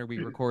coming out? When are we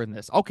recording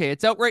this? Okay,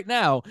 it's out right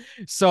now.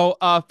 So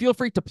feel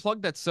free to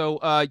plug that. So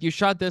you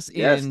shot this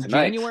Yes, in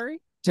tonight. January?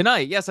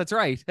 Tonight. Yes, that's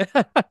right.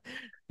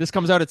 This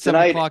comes out at seven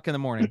Tonight, o'clock in the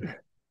morning.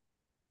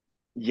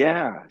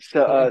 yeah.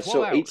 So So in 12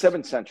 so 8 hours.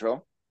 7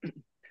 Central.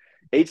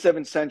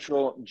 8/7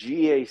 Central,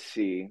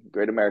 GAC,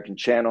 Great American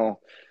Channel.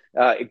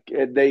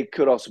 They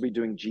could also be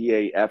doing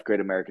GAF, Great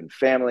American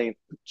Family.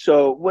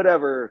 So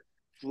whatever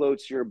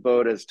floats your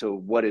boat as to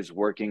what is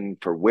working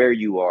for where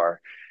you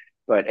are.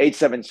 But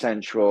 8/7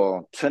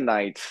 Central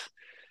tonight,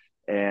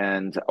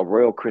 and a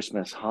Royal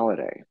Christmas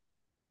Holiday.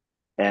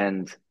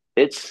 And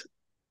it's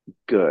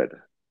good.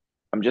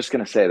 I'm just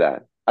going to say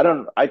that.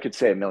 I could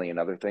say a million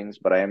other things,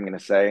 but I am going to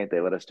say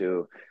they let us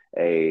do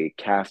a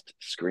cast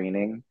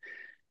screening,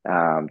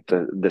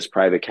 this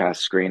private cast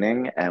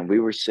screening, and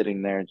we were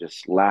sitting there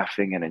just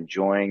laughing and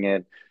enjoying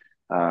it.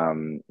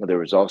 There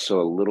was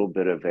also a little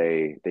bit of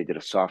they did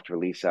a soft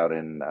release out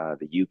in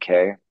the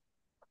UK,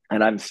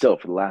 and I'm still,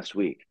 for the last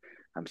week,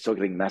 I'm still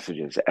getting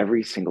messages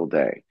every single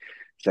day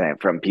saying,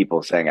 from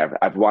people saying,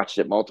 I've watched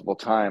it multiple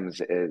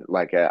times.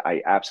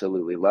 I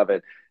absolutely love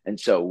it. And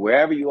so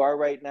wherever you are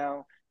right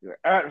now, you're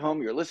at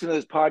home, you're listening to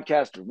this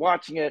podcast, or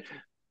watching it,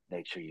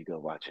 make sure you go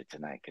watch it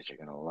tonight because you're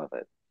gonna love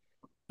it.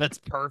 That's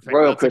perfect.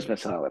 Royal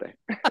Christmas Holiday.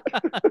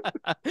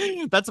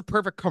 That's a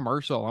perfect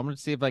commercial. I'm gonna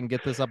see if I can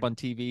get this up on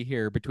TV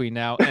here between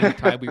now and the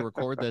time we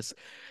record this.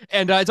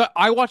 And so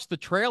I watched the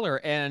trailer,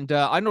 and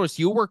I noticed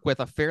you work with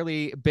a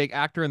fairly big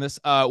actor in this,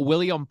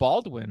 William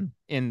Baldwin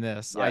in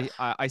this. Yes.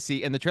 I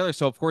see in the trailer.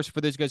 So of course,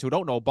 for those guys who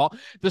don't know,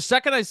 the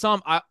second I saw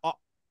him,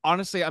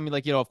 honestly, I mean,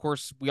 like, of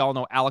course, we all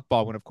know Alec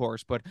Baldwin, of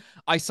course, but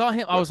I saw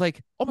him, Of I was course.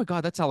 like, oh my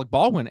God, that's Alec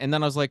Baldwin. And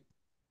then I was like,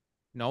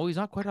 no, he's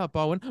not quite Alec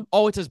Baldwin.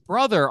 Oh, it's his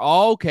brother.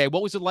 Oh, okay.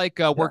 What was it like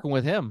Yeah. working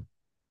with him?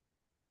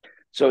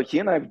 So he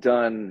and I've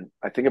done,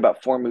 I think,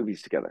 about 4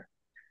 movies together,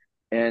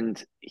 and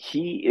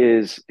he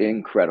is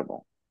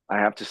incredible. I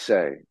have to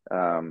say,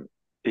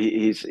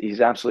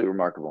 he's absolutely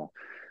remarkable.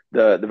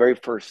 The very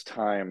first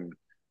time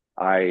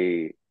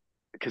I,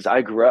 because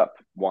I grew up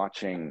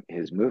watching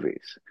his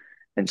movies,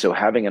 And so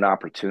having an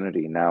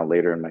opportunity now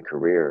later in my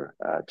career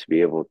to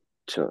be able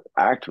to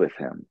act with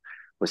him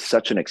was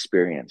such an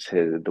experience.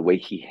 The way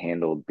he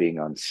handled being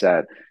on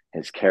set,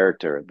 his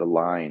character, the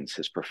lines,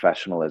 his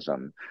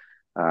professionalism,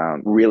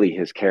 really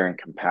his care and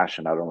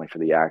compassion, not only for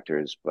the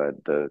actors,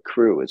 but the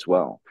crew as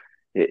well.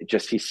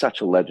 He's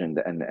such a legend,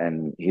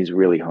 and he's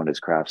really honed his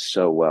craft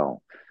so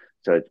well.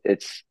 So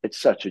it's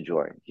such a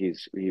joy. He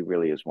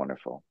really is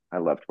wonderful. I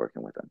loved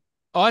working with him.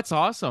 Oh, that's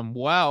awesome.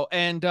 Wow.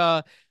 And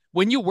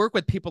when you work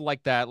with people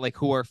like that, like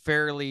who are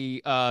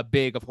fairly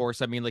big, of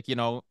course, I mean, like,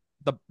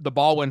 the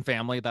Baldwin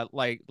family, that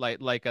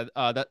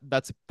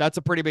that's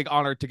a pretty big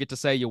honor to get to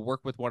say you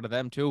work with one of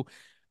them too.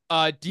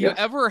 Do you Yes.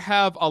 ever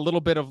have a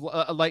little bit of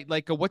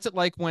what's it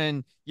like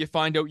when you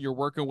find out you're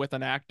working with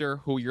an actor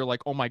who you're like,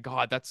 oh my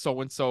God, that's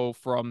so and so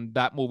from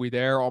that movie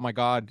there. Oh my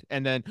God.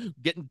 And then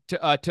getting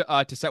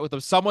to set with them,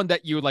 someone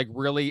that you like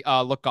really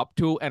look up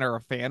to and are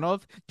a fan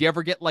of. Do you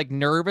ever get like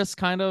nervous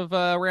kind of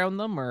around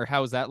them, or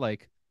how's that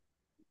like?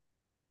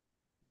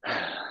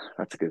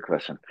 That's a good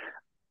question.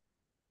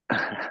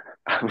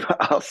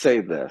 I'll say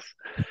this.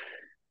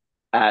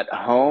 At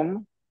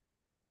home,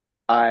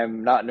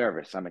 I'm not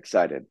nervous. I'm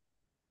excited.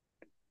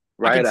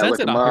 I can Right? I sense look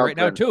it them off you right up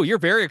now and too. You're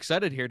very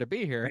excited here to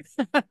be here.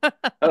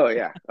 oh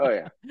yeah. Oh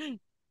yeah.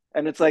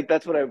 And it's like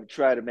that's what I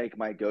try to make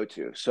my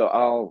go-to. So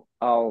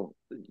I'll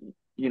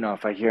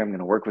if I hear I'm going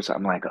to work with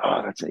something, I'm like,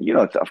 oh, that's it.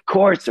 Of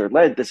course they're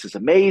led. This is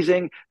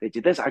amazing. They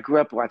did this. I grew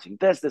up watching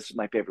this. This is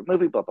my favorite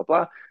movie. Blah blah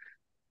blah.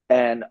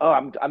 And oh,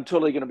 I'm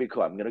totally going to be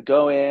cool. I'm going to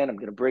go in. I'm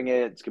going to bring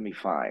it. It's going to be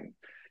fine.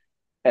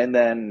 And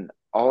then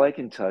all I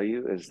can tell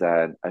you is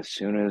that as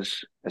soon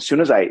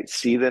as I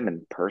see them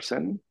in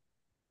person,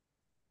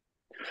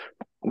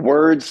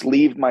 words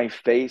leave my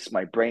face,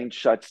 my brain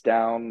shuts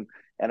down,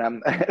 and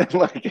I'm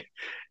like,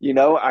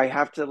 I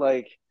have to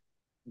like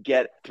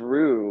get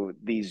through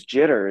these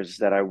jitters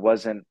that I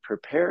wasn't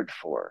prepared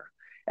for.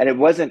 And it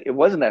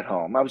wasn't at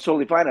home. I was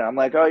totally fine. And I'm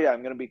like, oh yeah,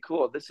 I'm gonna be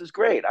cool. This is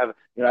great.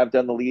 I've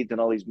done the leads in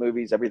all these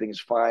movies. Everything's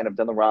fine. I've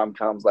done the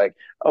rom-coms. Like,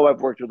 oh,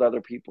 I've worked with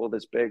other people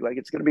this big. Like,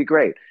 it's gonna be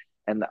great.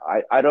 And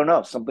I don't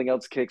know. Something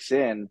else kicks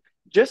in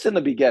just in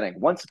the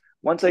beginning. Once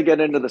I get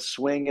into the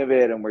swing of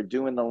it and we're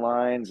doing the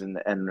lines and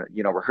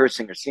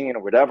rehearsing or seeing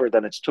or whatever,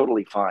 then it's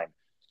totally fine.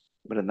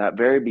 But in that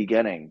very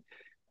beginning,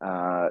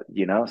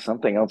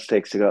 something else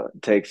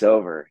takes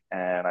over,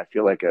 and I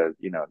feel like a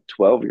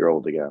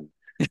 12-year-old again,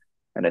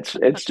 and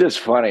it's just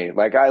funny.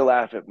 Like I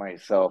laugh at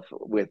myself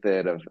with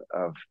it.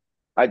 Of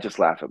I just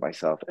laugh at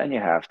myself, and you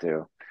have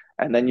to,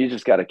 and then you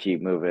just got to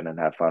keep moving and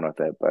have fun with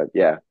it. But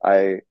yeah,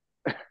 I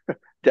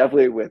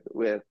definitely with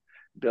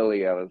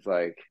Billy, I was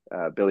like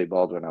Billy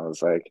Baldwin, I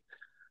was like,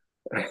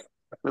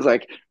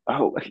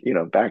 oh,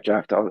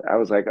 backdraft. I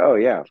was like, oh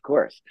yeah, of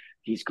course.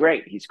 He's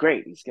great. He's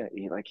great.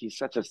 He's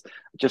such a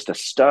just a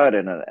stud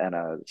and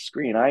a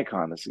screen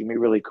icon. This is gonna be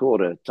really cool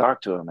to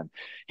talk to him and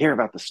hear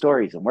about the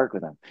stories and work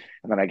with him.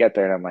 And then I get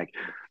there and I'm like,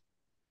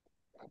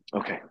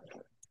 okay,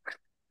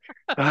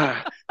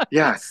 uh,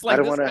 yeah, It's I like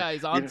don't this want to,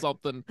 guy's on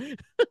something.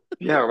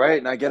 yeah, right.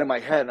 And I get in my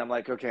head and I'm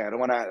like, okay, I don't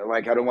want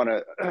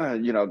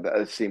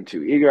to seem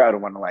too eager. I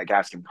don't want to like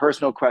ask him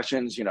personal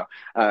questions,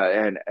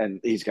 and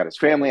he's got his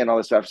family and all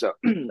this stuff. So,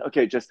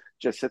 okay, just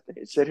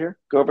sit here,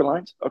 go over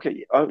lines.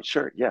 Okay. Oh,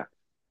 sure. Yeah.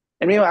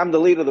 And meanwhile, I'm the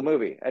lead of the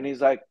movie. And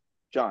he's like,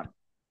 John,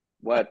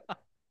 what?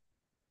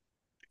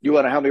 You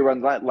want to help me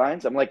run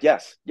lines? I'm like,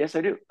 yes. Yes,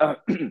 I do.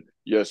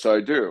 Yes, I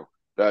do.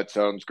 That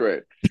sounds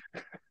great.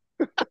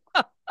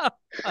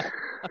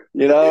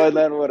 And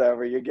then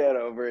whatever, you get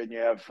over it and you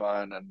have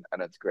fun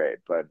and it's great.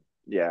 But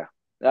yeah,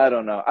 I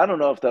don't know. I don't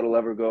know if that'll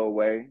ever go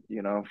away.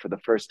 For the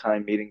first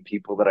time meeting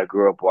people that I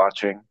grew up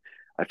watching,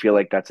 I feel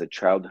like that's a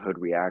childhood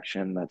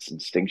reaction that's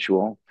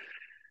instinctual.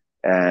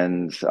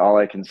 And all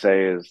I can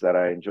say is that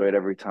I enjoy it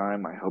every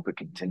time. I hope it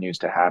continues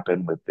to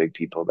happen with big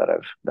people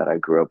that I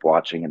grew up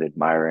watching and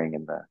admiring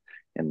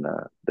in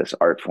the this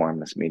art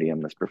form, this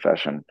medium, this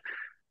profession.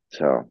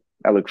 So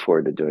I look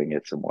forward to doing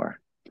it some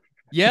more.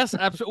 Yes,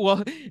 absolutely.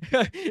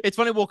 Well, it's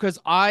funny, well, because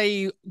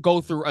I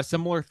go through a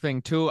similar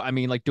thing too. I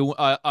mean, like doing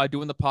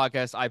the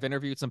podcast, I've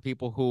interviewed some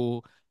people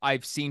who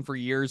I've seen for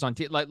years on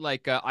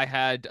I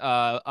had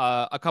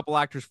a couple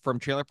actors from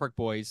Trailer Park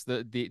Boys, the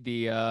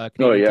Oh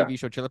Canadian yeah, TV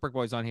show Trailer Park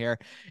Boys on here,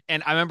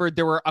 and I remember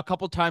there were a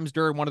couple times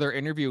during one of their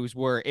interviews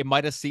where it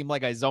might have seemed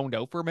like I zoned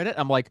out for a minute.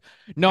 I'm like,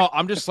 no,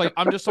 I'm just so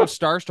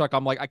starstruck.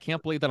 I'm like, I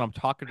can't believe that I'm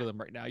talking to them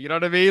right now. You know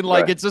what I mean?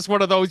 Like right, it's just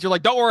one of those. You're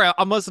like, don't worry,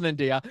 I'm listening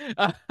to you.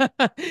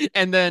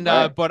 And then,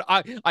 right, but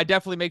I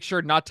definitely make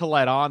sure not to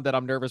let on that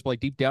I'm nervous. But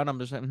like deep down, I'm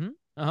just like,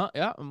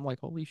 yeah. I'm like,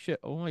 holy shit,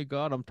 oh my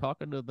god, I'm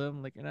talking to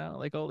them, like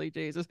like holy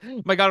Jesus,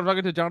 my god, I'm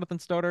talking to Jonathan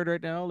Stoddard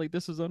right now. Like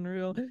this is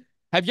unreal.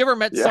 Have you ever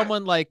met yeah,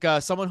 someone like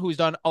someone who's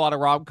done a lot of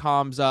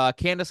rom-coms?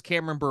 Candace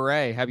Cameron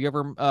Bure. Have you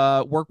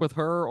ever worked with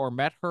her or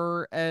met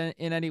her in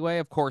any way?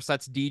 Of course,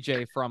 that's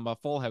DJ from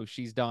Full House.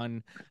 She's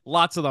done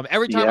lots of them.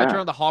 Every time I turn yeah.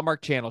 on the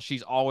Hallmark channel,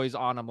 she's always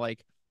on. I'm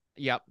like,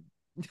 yep,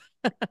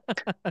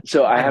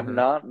 So I I know have her.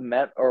 not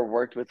met or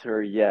worked with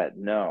her yet,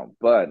 no,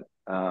 but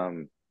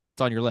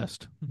It's on your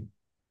list.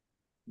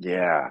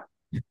 yeah.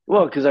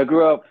 Well, because I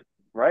grew up.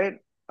 right?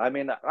 I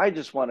mean, I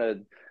just want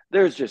to.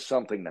 There's just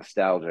something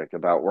nostalgic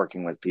about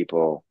working with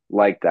people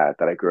like that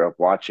I grew up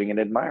watching and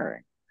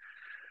admiring.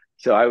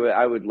 So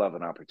I would love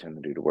an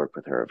opportunity to work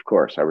with her. Of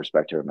course, I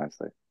respect her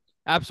immensely.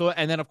 Absolutely.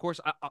 And then, of course,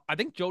 I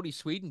think Jodie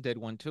Sweden did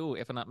one too,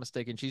 if I'm not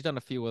mistaken. She's done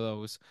a few of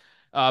those.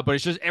 But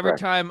it's just every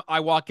Correct. time I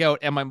walk out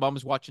and my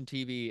mom's watching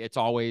TV, it's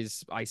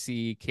always I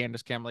see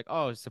Candace Cameron like,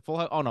 oh, it's a full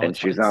house. Oh no, And it's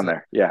she's on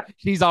there. Yeah.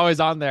 she's always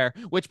on there.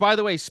 Which, by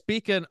the way,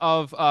 speaking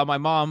of my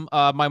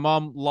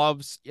mom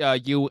loves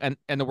you and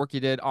the work you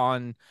did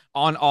on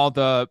all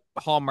the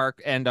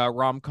Hallmark and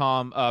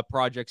rom-com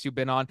projects you've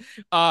been on.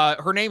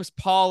 Her name's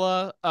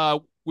Paula.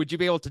 Would you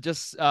be able to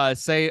just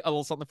say a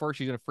little something for her?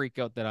 She's gonna freak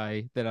out that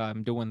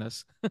I'm doing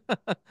this.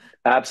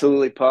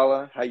 Absolutely,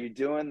 Paula. How you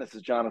doing? This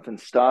is Jonathan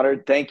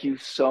Stoddard. Thank you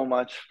so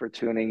much for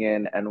tuning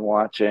in and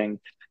watching.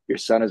 Your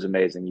son is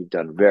amazing. You've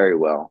done very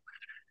well.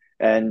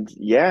 And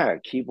yeah,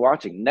 keep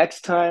watching.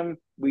 Next time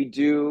we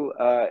do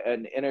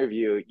an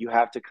interview, you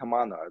have to come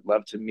on though. I'd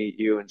love to meet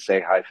you and say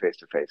hi face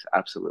to face.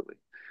 Absolutely.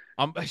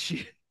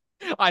 She,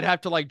 I'd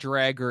have to like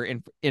drag her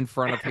in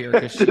front of here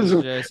because she's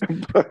just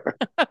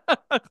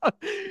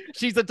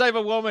she's the type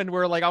of woman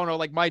where like I don't know,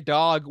 like my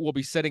dog will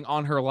be sitting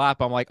on her lap.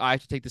 I'm like, I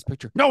have to take this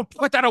picture. No,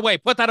 put that away.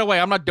 Put that away.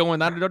 I'm not doing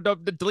that.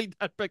 Don't delete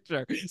that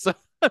picture.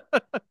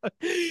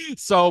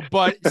 So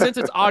but since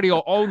it's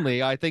audio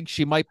only, I think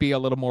she might be a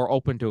little more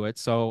open to it.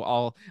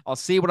 So I'll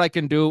see what I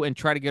can do and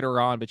try to get her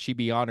on, but she'd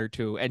be honored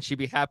to, and she'd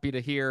be happy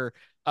to hear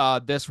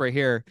this right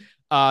here.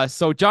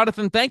 So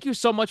Jonathan, thank you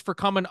so much for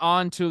coming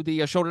on to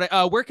the show today.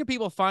 Where can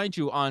people find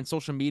you on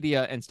social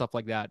media and stuff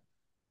like that?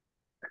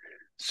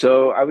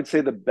 So I would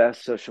say the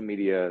best social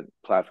media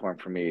platform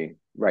for me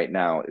right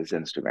now is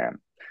Instagram.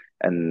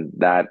 And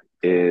that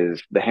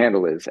is the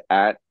handle is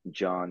at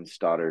John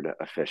Stoddard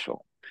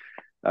Official.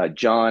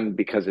 John,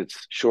 because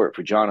it's short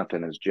for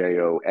Jonathan, is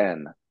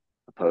Jon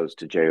opposed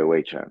to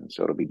John.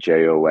 So it'll be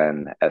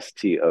JonStoddard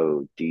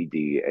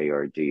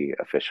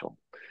official.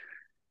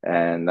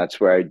 And that's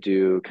where I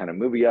do kind of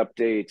movie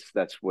updates.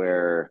 That's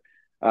where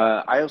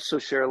I also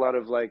share a lot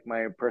of like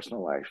my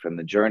personal life and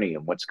the journey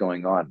and what's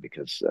going on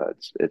because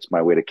it's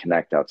my way to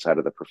connect outside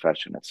of the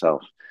profession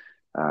itself.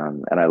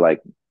 And I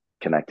like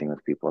connecting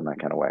with people in that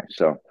kind of way.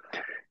 So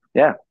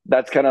yeah,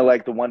 that's kind of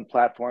like the one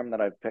platform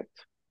that I've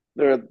picked.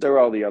 There are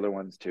all the other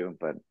ones too,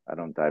 but I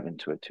don't dive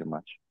into it too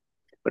much.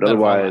 But Not a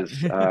problem.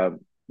 otherwise,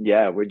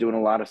 yeah, we're doing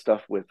a lot of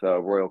stuff with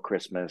Royal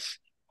Christmas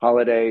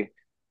holiday,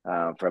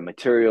 from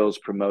materials,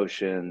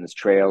 promotions,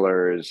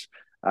 trailers,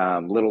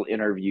 little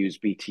interviews,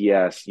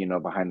 BTS,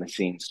 behind the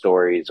scenes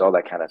stories, all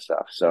that kind of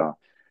stuff. So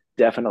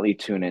definitely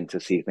tune in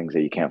to see things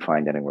that you can't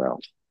find anywhere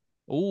else.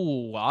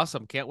 Ooh,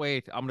 awesome. Can't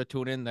wait. I'm gonna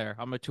tune in there.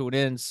 I'm gonna tune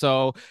in.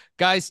 So,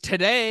 guys,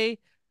 today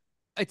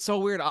it's so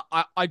weird.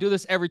 I do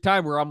this every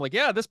time where I'm like,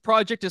 yeah, this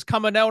project is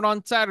coming out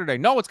on Saturday.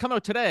 No, it's coming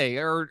out today,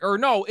 or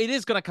no, it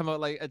is gonna come out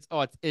like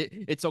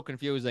it's so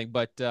confusing.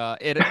 But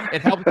it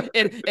helps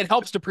it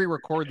helps to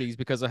pre-record these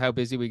because of how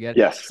busy we get.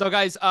 Yes. So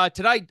guys,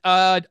 tonight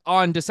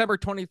on December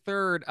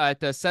 23rd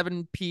at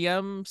 7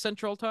 p.m.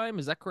 Central Time,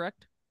 is that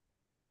correct?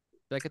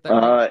 Did I get that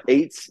right?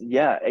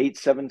 Yeah,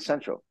 7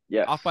 Central.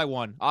 Yes. Off by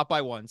one.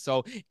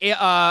 So,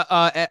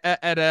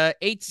 at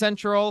 8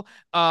 Central,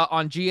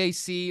 on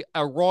GAC,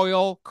 a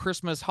Royal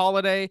Christmas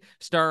Holiday,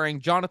 starring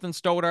Jonathan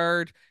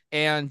Stoddard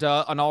and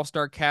an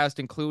all-star cast,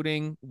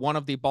 including one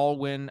of the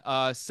Baldwin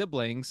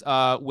siblings,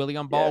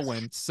 William Yes.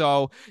 Baldwin.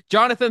 So,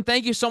 Jonathan,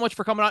 thank you so much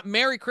for coming on.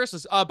 Merry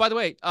Christmas. By the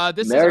way,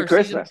 this is Merry our season.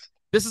 Christmas.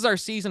 This is our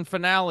season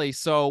finale,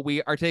 so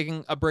we are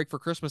taking a break for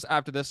Christmas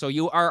after this. So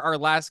you are our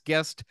last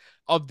guest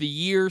of the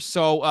year.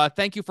 So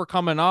thank you for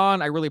coming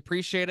on. I really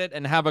appreciate it,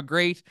 and have a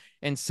great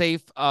and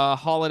safe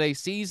holiday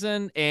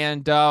season.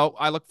 And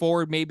I look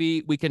forward.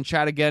 Maybe we can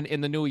chat again in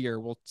the new year.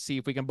 We'll see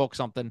if we can book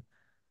something.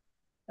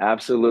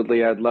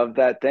 Absolutely. I'd love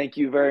that. Thank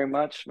you very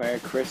much. Merry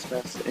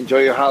Christmas.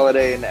 Enjoy your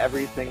holiday and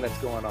everything that's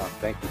going on.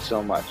 Thank you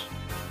so much.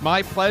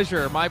 My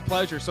pleasure. My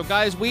pleasure. So,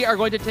 guys, we are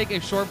going to take a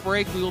short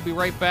break. We will be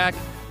right back.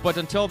 But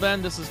until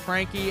then, this is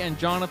Franky and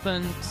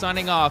Jonathan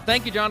signing off.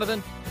 Thank you,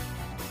 Jonathan.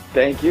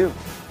 Thank you.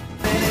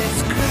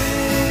 It's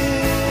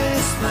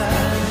Christmas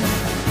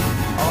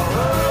all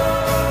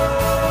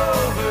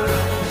over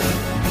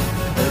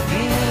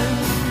again.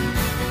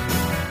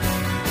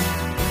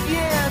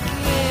 Yeah,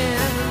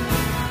 again.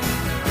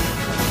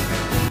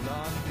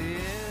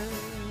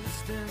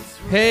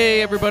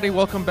 Hey, everybody.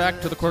 Welcome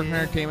back to the Corcoran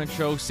Entertainment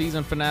Show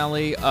season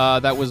finale.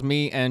 That was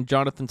me and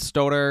Jonathan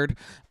Stoddard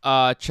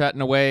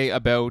chatting away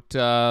about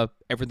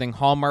everything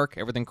Hallmark,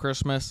 everything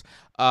Christmas,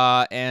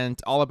 and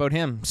all about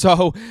him.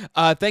 So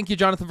thank you,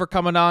 Jonathan, for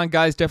coming on.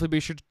 Guys, definitely be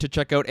sure to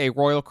check out A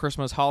Royal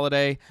Christmas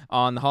Holiday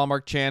on the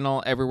Hallmark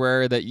Channel,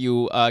 everywhere that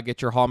you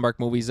get your Hallmark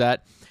movies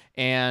at.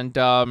 And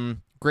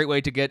great way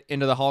to get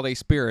into the holiday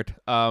spirit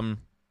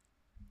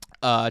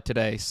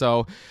today.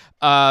 So,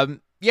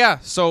 yeah,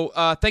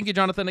 so thank you,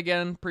 Jonathan,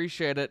 again.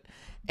 Appreciate it.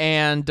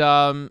 And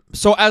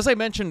so as I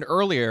mentioned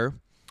earlier,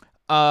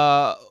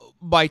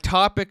 my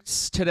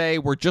topics today,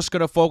 we're just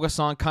going to focus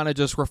on kind of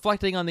just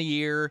reflecting on the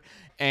year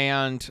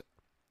and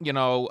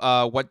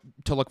what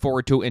to look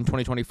forward to in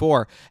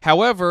 2024.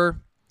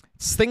 However,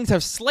 things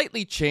have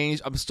slightly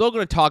changed. I'm still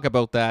going to talk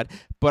about that,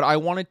 but I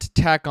wanted to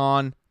tack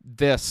on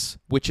this,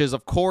 which is,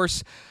 of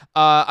course,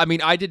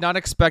 I did not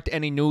expect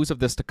any news of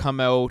this to come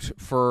out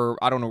for,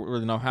 I don't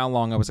really know how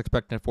long I was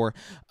expecting it for.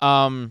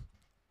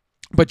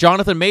 But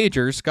Jonathan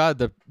Majors, God,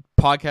 the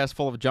podcast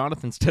full of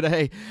Jonathans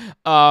today.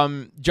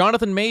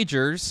 Jonathan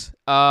Majors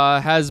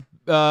has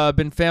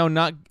been found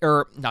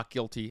not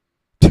guilty.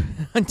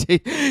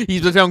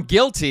 He's been found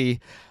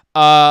guilty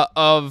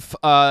of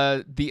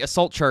the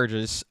assault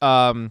charges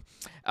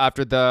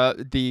after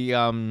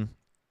the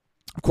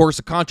of course,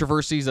 the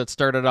controversies that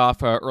started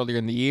off earlier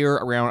in the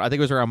year, I think it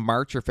was around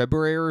March or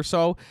February or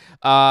so.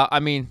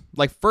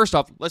 First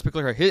off, let's be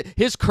clear.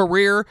 His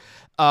career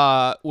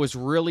was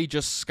really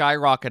just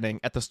skyrocketing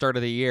at the start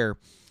of the year,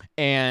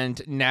 and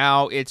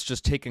now it's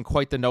just taken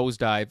quite the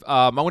nosedive.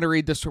 I want to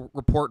read this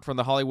report from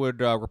the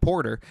Hollywood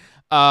Reporter.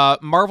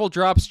 Marvel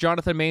drops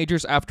Jonathan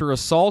Majors after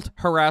assault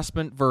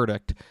harassment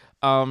verdict.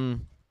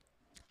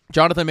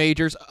 Jonathan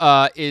Majors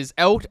is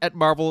out at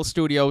Marvel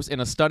Studios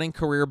in a stunning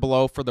career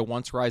blow for the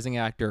once rising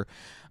actor.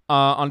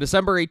 On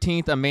December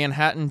 18th, a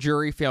Manhattan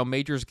jury found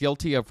Majors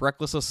guilty of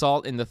reckless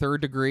assault in the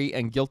third degree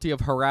and guilty of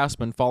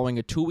harassment following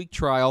a 2-week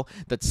trial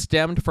that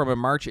stemmed from a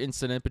March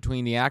incident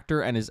between the actor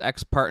and his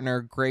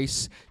ex-partner,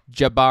 Grace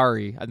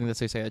Jabari. I think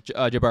that's how you say it.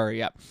 Jabari,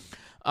 yeah.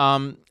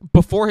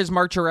 Before his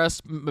March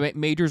arrest,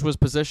 Majors was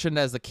positioned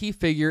as the key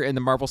figure in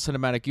the Marvel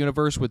Cinematic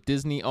Universe, with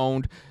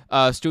Disney-owned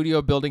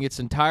studio building its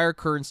entire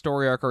current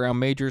story arc around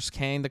Majors,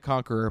 Kang the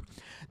Conqueror.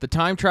 The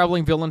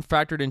time-traveling villain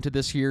factored into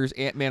this year's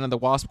Ant-Man and the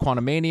Wasp: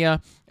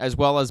 Quantumania, as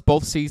well as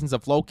both seasons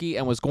of Loki,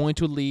 and was going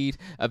to lead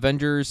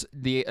Avengers: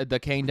 the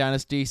Kang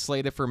Dynasty,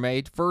 slated for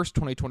May 1st,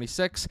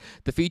 2026.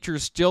 The feature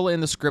is still in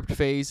the script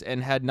phase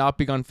and had not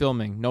begun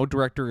filming. No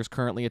director is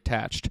currently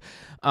attached.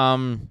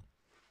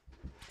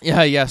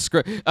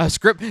 Script,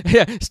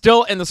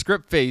 still in the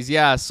script phase,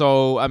 yeah,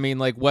 so,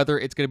 whether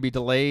it's going to be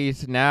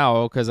delayed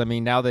now, because,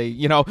 now they,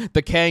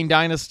 the Kang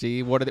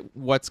Dynasty,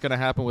 what's going to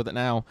happen with it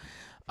now?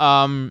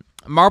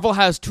 Marvel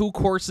has 2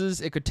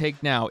 courses it could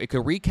take now. It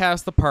could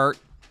recast the part,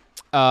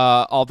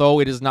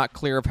 although it is not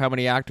clear of how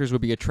many actors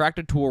would be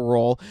attracted to a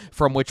role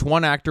from which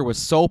one actor was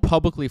so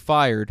publicly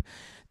fired.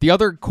 The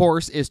other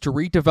course is to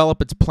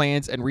redevelop its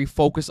plans and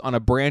refocus on a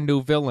brand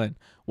new villain.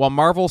 While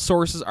Marvel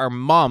sources are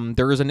mum,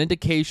 there is an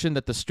indication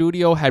that the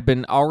studio had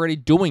been already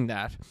doing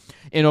that.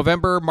 In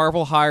November,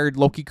 Marvel hired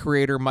Loki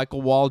creator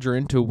Michael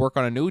Waldron to work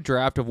on a new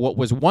draft of what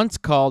was once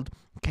called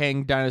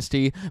Kang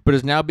Dynasty, but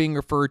is now being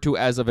referred to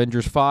as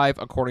Avengers 5,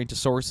 according to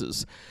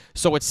sources.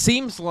 So it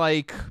seems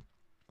like,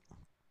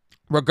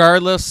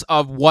 regardless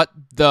of what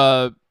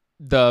the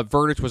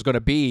verdict was going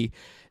to be,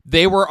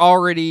 they were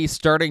already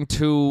starting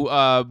to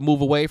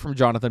move away from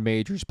Jonathan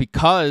Majors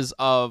because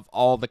of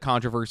all the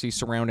controversy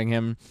surrounding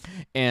him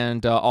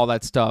and all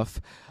that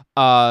stuff.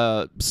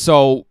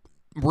 So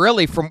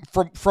really,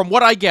 from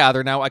what I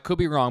gather, now I could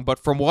be wrong, but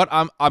from what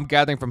I'm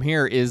gathering from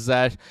here is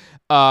that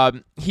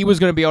he was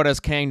going to be out as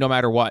Kang no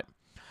matter what.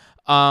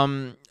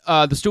 The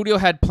studio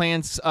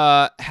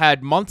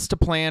had months to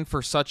plan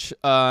for such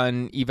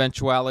an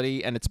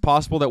eventuality, and it's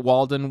possible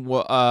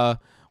that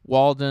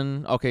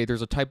Walden, okay,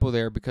 there's a typo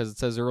there because it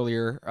says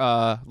earlier,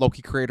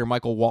 Loki creator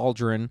Michael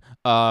Waldron,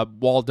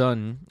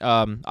 Walden,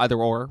 either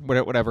or,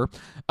 whatever,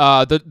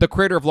 the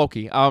creator of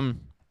Loki,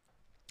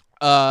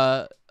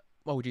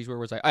 oh, geez, where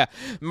was I? Oh, yeah.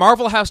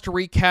 Marvel has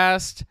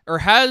recast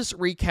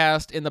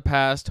in the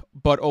past,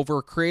 but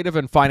over creative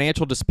and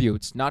financial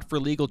disputes, not for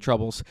legal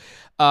troubles.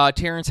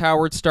 Terrence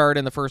Howard starred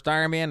in the first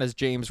Iron Man as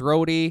James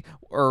Rhodey,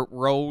 or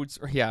Rhodes.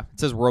 Yeah, it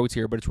says Rhodes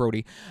here, but it's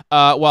Rhodey.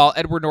 While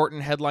Edward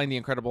Norton headlined The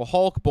Incredible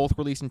Hulk, both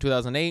released in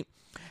 2008.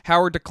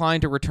 Howard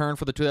declined to return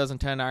for the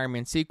 2010 Iron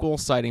Man sequel,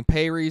 citing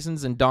pay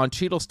reasons, and Don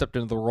Cheadle stepped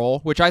into the role,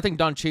 which I think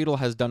Don Cheadle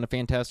has done a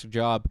fantastic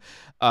job,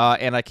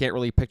 and I can't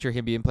really picture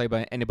him being played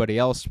by anybody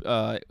else,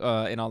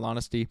 in all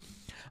honesty.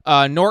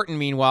 Norton,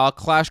 meanwhile,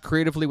 clashed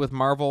creatively with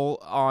Marvel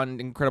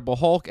on Incredible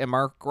Hulk, and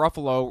Mark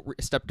Ruffalo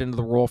stepped into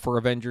the role for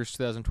Avengers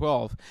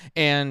 2012.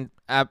 And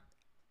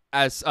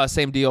as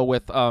same deal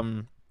with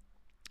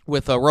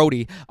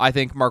Rhodey, I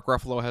think Mark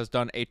Ruffalo has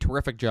done a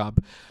terrific job.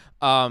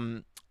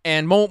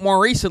 And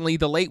more recently,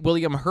 the late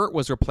William Hurt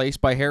was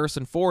replaced by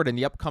Harrison Ford in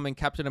the upcoming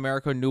Captain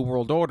America New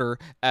World Order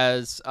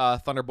as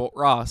Thunderbolt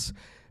Ross.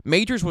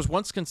 Majors was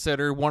once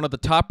considered one of the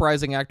top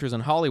rising actors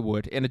in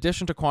Hollywood. In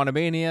addition to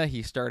Quantumania,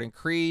 he starred in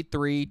Creed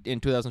 3 in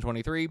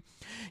 2023.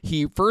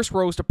 He first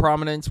rose to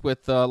prominence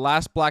with The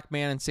Last Black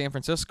Man in San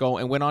Francisco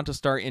and went on to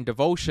star in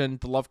Devotion,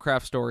 The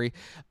Lovecraft Story,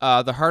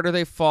 The Harder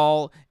They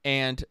Fall,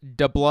 and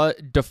De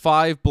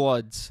Five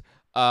Bloods.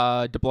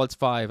 De Bloods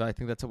 5, I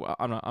think that's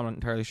I'm not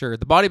entirely sure.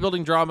 The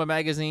bodybuilding drama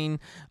magazine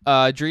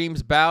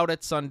Dreams bowed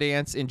at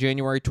Sundance in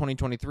January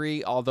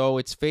 2023, although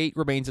its fate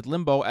remains in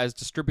limbo as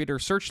distributor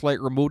Searchlight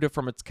removed it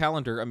from its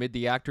calendar amid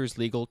the actor's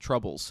legal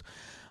troubles.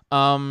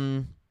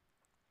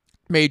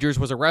 Majors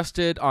was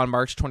arrested on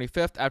March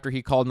 25th after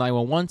he called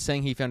 911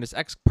 saying he found his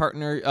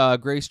ex-partner,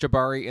 Grace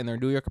Jabari, in their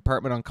New York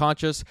apartment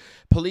unconscious.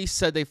 Police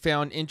said they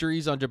found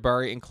injuries on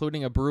Jabari,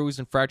 including a bruised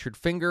and fractured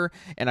finger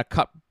and a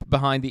cut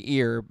behind the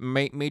ear.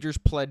 Majors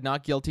pled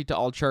not guilty to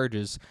all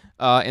charges.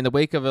 In the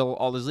wake of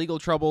all his legal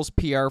troubles,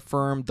 PR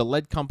firm The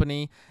Lead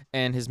Company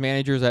and his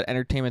managers at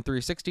Entertainment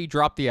 360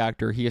 dropped the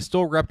actor. He is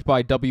still repped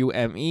by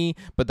WME,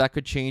 but that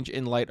could change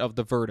in light of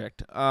the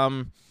verdict.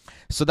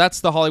 So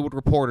that's the Hollywood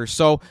Reporter.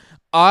 So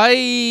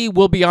I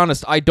will be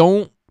honest, I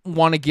don't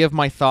want to give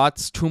my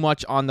thoughts too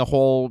much on the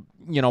whole,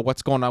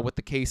 what's going on with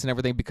the case and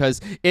everything, because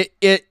it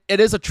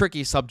is a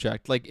tricky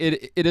subject. Like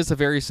it is a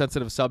very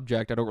sensitive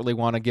subject. I don't really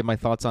want to give my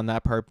thoughts on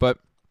that part. But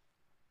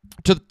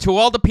to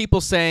all the people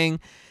saying,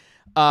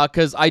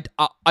 because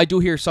I do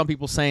hear some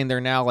people saying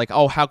they're now like,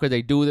 oh, how could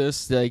they do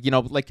this?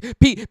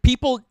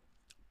 People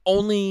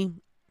only.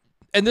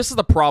 And this is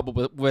the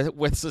problem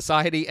with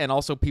society and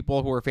also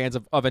people who are fans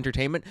of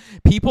entertainment.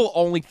 People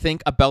only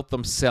think about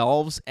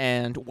themselves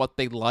and what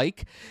they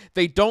like.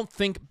 They don't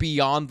think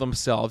beyond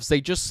themselves.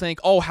 They just think,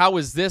 oh, how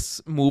is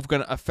this move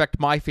going to affect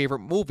my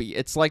favorite movie?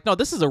 It's like, no,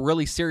 this is a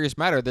really serious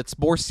matter that's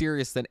more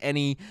serious than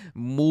any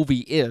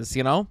movie is,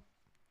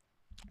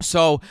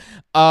 So,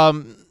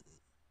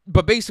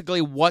 but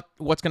basically,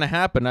 what's going to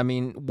happen? I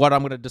mean, what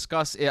I'm going to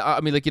discuss.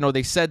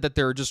 They said that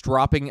they're just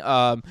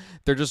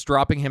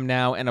dropping him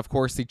now, and of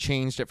course they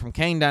changed it from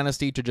Kang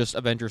Dynasty to just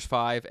Avengers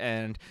 5,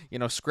 and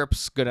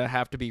script's going to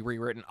have to be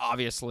rewritten,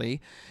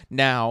 obviously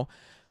now.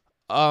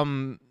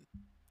 And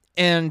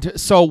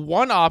so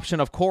one option,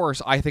 of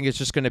course, I think is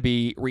just going to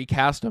be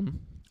recast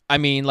him. I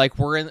mean, like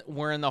we're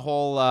in the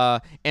whole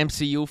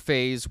MCU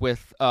phase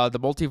with the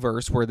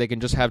multiverse, where they can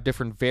just have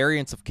different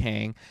variants of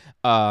Kang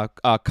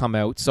come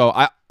out. So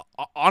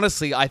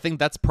honestly, I think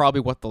that's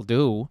probably what they'll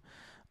do,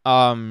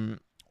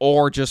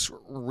 or just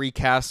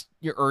recast,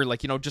 or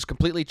just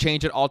completely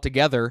change it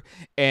altogether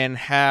and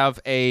have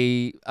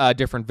a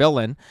different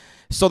villain.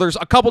 So there's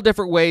a couple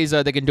different ways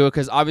they can do it,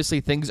 because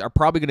obviously things are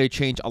probably going to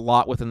change a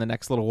lot within the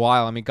next little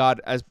while. I mean, God,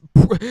 as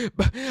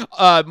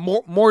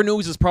more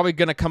news is probably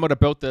going to come out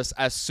about this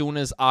as soon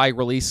as I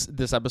release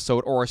this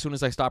episode, or as soon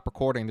as I stop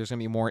recording. There's going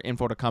to be more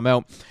info to come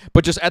out.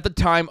 But just at the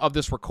time of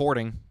this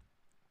recording,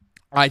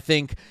 I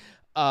think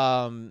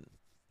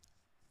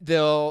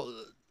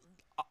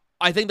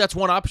I think that's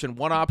one option.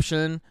 One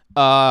option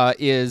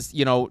is,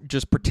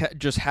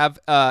 just have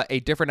a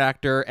different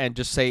actor and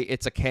just say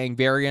it's a Kang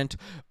variant,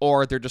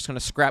 or they're just going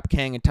to scrap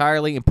Kang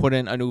entirely and put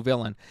in a new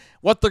villain.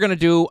 What they're going to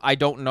do, I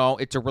don't know.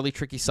 It's a really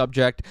tricky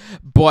subject,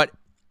 but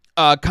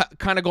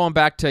kind of going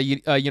back to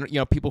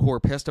people who are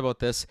pissed about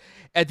this.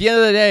 At the end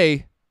of the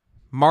day,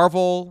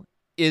 Marvel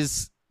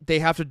they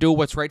have to do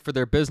what's right for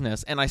their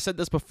business. And I said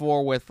this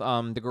before with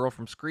the girl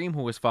from Scream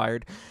who was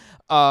fired.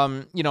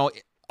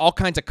 All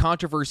kinds of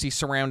controversy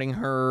surrounding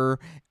her,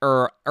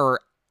 or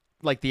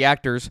like the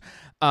actors.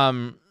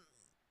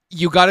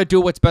 You got to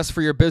do what's best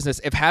for your business.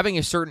 If having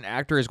a certain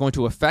actor is going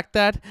to affect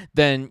that,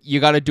 then you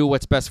got to do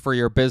what's best for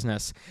your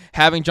business.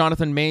 Having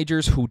Jonathan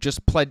Majors, who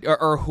just pled,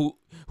 or who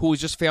was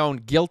just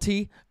found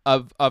guilty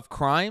of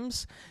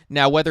crimes.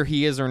 Now, whether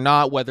he is or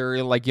not, whether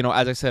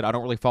as I said, I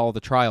don't really follow the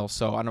trial,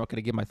 so I'm not going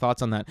to give my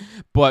thoughts on that.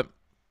 But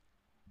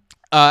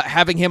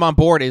having him on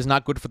board is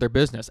not good for their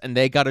business, and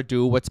they got to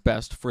do what's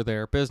best for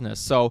their business.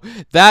 So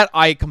that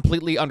I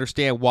completely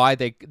understand why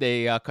they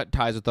cut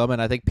ties with them,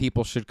 and I think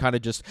people should kind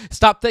of just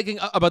stop thinking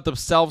about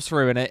themselves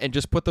for a minute and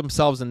just put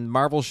themselves in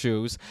Marvel's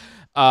shoes.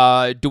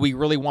 Do we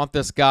really want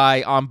this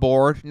guy on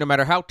board, no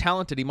matter how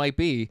talented he might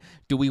be?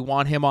 Do we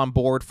want him on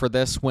board for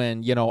this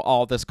when,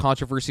 all this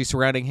controversy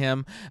surrounding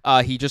him?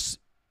 He just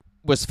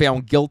was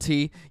found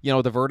guilty.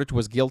 The verdict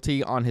was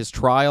guilty on his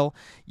trial.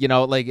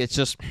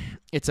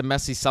 It's a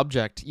messy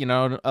subject,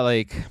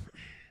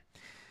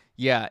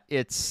 yeah,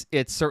 it's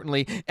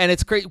certainly, and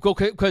it's great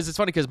because it's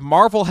funny because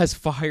Marvel has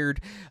fired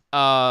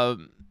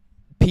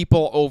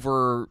people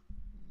over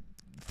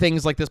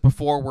things like this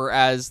before,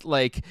 whereas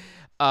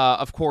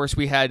of course,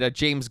 we had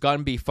James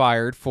Gunn be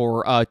fired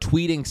for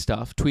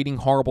tweeting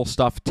horrible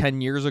stuff 10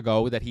 years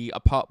ago that he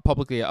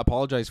publicly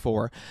apologized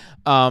for.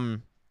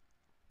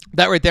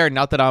 That right there,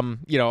 not that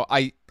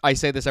I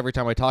say this every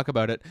time I talk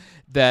about it,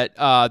 that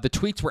the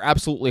tweets were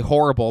absolutely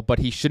horrible, but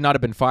he should not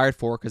have been fired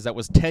for, because that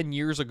was 10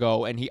 years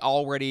ago, and he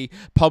already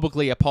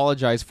publicly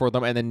apologized for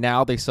them, and then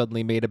now they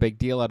suddenly made a big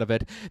deal out of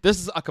it. This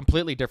is a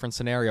completely different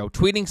scenario.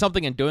 Tweeting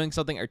something and doing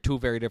something are two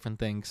very different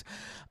things.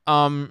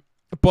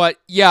 But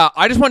yeah,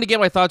 I just wanted to get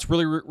my thoughts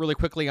really, really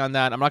quickly on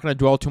that. I'm not going to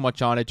dwell too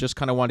much on it. Just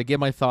kind of want to give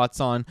my thoughts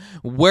on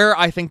where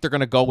I think they're going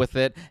to go with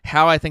it,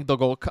 how I think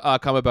they'll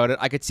come about it.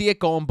 I could see it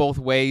going both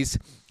ways.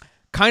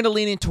 Kind of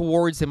leaning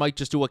towards they might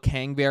just do a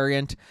Kang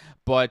variant,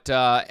 but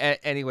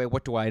anyway,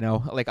 what do I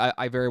know?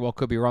 I very well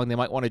could be wrong. They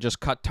might want to just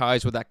cut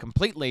ties with that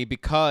completely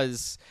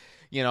because,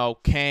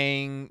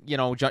 Kang,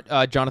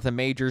 Jonathan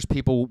Majors,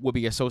 people would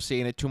be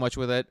associating it too much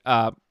with it.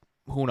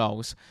 who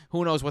knows?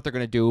 Who knows what they're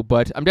going to do?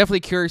 But I'm definitely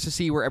curious to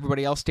see where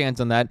everybody else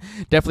stands on that.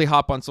 Definitely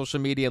hop on social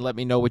media and let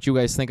me know what you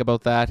guys think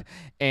about that.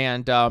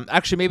 And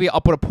actually, maybe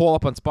I'll put a poll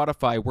up on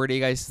Spotify. Where do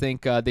you guys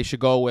think they should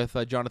go with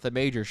Jonathan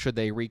Majors? Should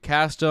they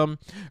recast him?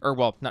 Or,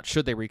 well, not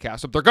should they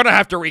recast him. They're going to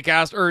have to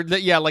recast. Or,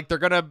 like, they're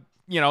going to...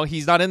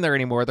 he's not in there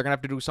anymore. They're going to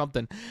have to do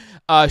something.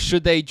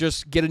 Should they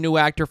just get a new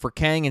actor for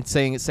Kang and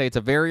say it's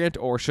a variant,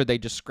 or should they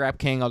just scrap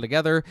Kang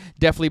altogether?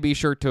 Definitely be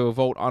sure to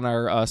vote on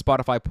our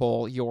Spotify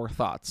poll your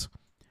thoughts.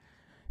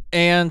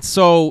 And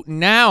so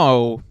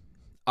now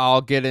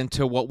I'll get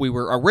into what we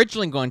were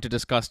originally going to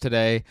discuss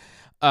today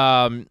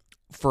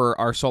for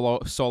our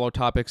solo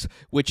topics,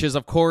 which is,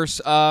 of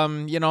course,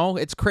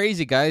 it's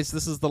crazy, guys.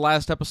 This is the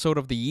last episode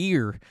of the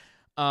year.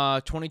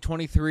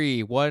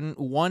 2023,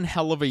 one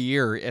hell of a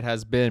year it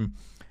has been.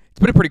 It's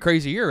been a pretty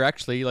crazy year,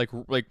 actually. Like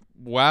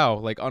wow,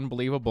 like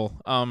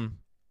unbelievable.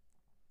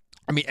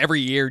 I mean, every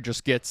year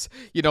just gets,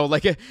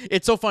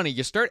 it's so funny.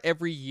 You start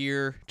every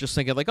year just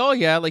thinking like, oh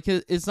yeah, like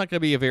it's not going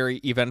to be a very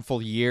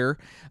eventful year.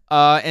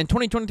 And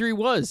 2023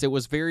 was. It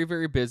was very,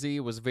 very busy. It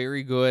was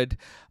very good.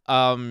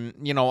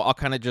 I'll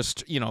kind of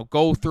just,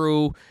 go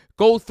through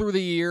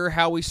the year,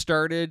 how we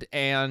started,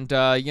 and,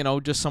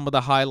 just some of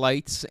the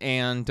highlights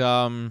and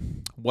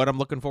what I'm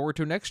looking forward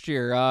to next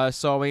year.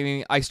 So, I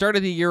mean, I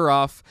started the year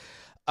off.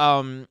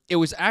 It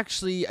was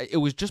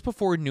just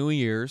before New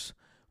Year's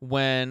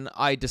when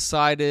I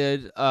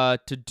decided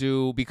to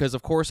do, because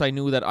of course I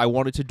knew that I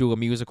wanted to do a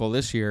musical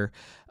this year,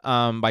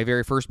 my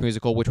very first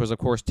musical, which was of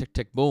course Tick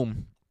Tick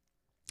Boom.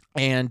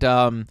 And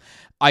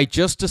I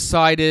just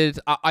decided,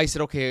 I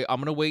said, okay, I'm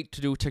going to wait to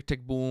do Tick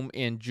Tick Boom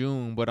in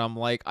June, but I'm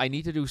like, I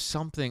need to do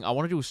something. I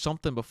want to do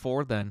something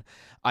before then.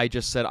 I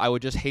just said I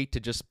would just hate to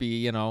just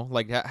be,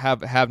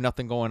 have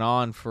nothing going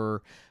on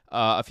for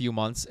a few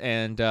months,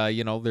 and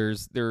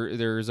there's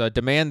a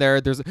demand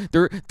there.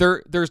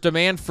 There's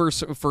demand for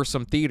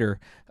some theater.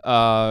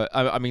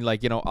 I mean,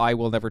 I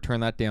will never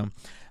turn that down.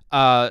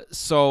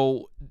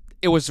 So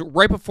it was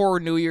right before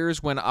New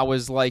Year's when I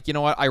was like, you know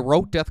what? I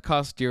wrote Death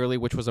Costs Dearly,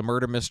 which was a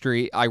murder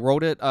mystery. I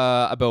wrote it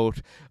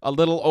about a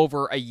little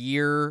over a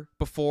year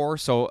before.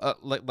 So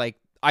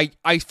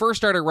I first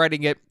started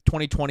writing it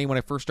 2020 when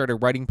I first started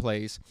writing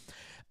plays.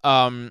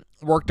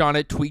 Worked on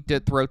it, tweaked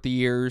it throughout the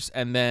years,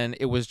 and then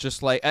it was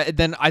just like,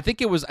 then I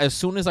think it was as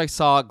soon as I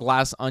saw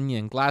Glass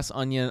Onion,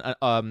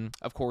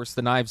 of course,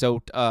 the Knives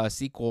Out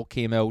sequel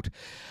came out,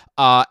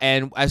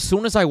 and as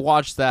soon as I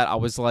watched that, I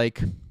was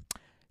like,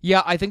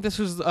 yeah, I think this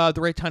was the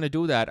right time to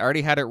do that. I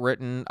already had it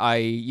written.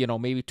 I,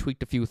 maybe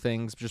tweaked a few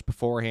things just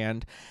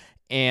beforehand,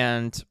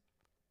 and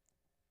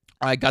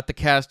I got the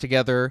cast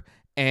together,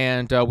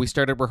 and we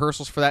started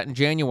rehearsals for that in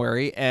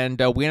January, and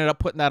we ended up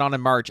putting that on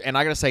in March. And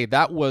I gotta say,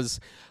 that was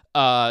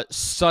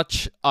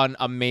such an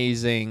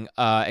amazing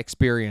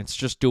experience.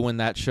 Just doing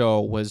that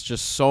show was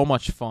just so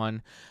much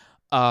fun.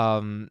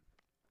 I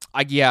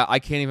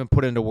can't even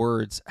put into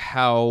words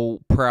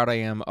how proud I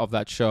am of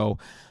that show.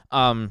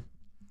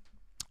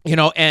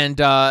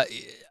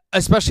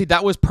 Especially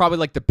that was probably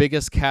like the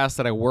biggest cast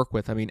that I work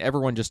with. I mean,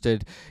 everyone just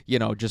did,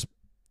 just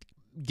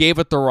gave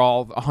it their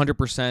all,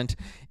 100%.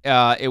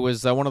 It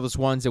was one of those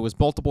ones, it was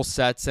multiple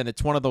sets, and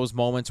it's one of those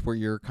moments where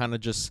you're kind of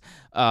just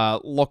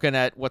looking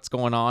at what's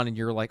going on, and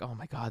you're like, oh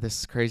my God,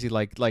 this is crazy.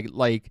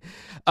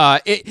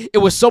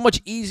 It was so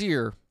much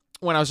easier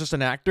when I was just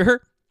an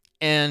actor.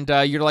 And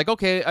you're like,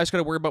 okay, I just got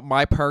to worry about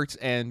my parts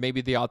and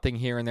maybe the odd thing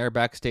here and there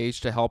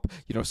backstage to help,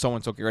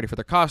 so-and-so get ready for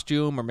their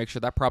costume or make sure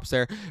that prop's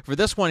there. For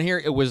this one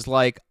here, it was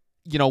like,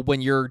 when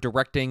you're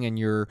directing and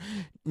you're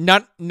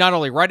not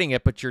only writing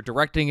it, but you're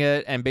directing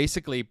it and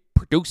basically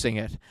producing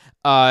it,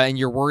 and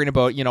you're worrying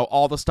about,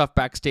 all the stuff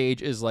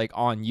backstage is like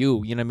on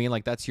you, you know what I mean?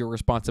 Like that's your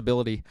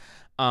responsibility.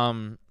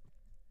 And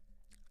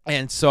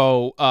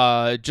so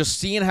just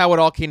seeing how it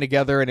all came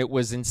together, and it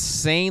was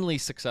insanely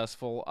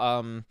successful.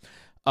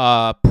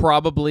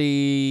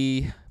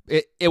 Probably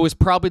it was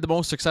probably the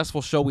most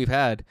successful show we've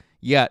had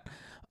yet.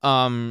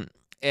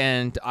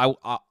 And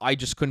I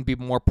just couldn't be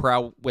more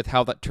proud with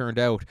how that turned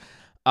out.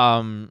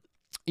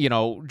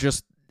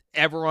 Just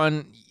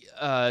everyone,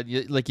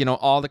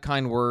 all the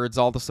kind words,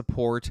 all the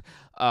support,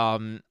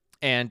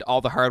 and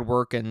all the hard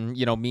work, and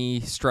me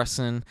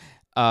stressing,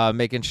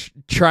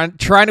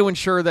 trying to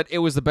ensure that it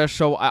was the best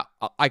show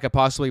I could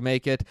possibly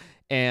make it.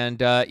 And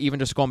even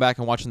just going back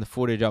and watching the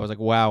footage, I was like,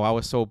 wow, I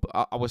was so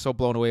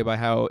blown away by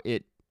how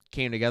it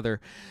came together.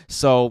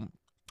 So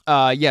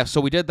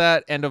so we did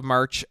that end of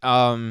March.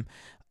 By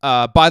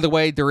the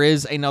way, there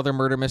is another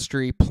murder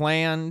mystery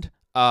planned.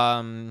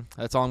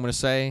 That's all I'm going to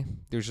say.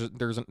 There's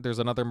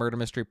another murder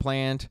mystery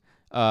planned.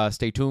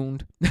 Stay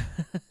tuned.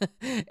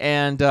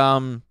 And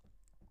there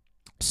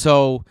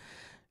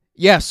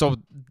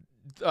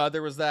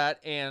was that,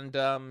 and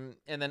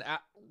then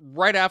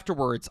right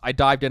afterwards, I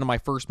dived into my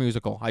first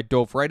musical. I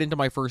dove right into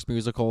my first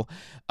musical,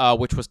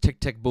 which was Tick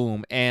Tick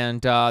Boom,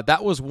 and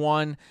that was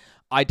one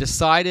I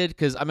decided,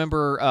 because I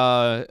remember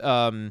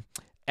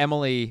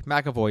Emily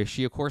McAvoy,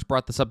 she of course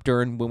brought this up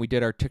during when we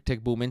did our Tick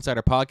Tick Boom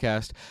Insider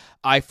podcast.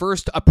 I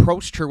first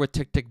approached her with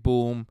Tick Tick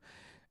Boom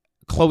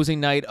closing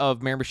night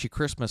of Marriage She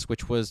Christmas,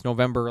 which was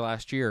November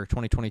last year,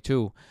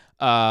 2022.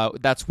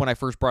 That's when I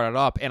first brought it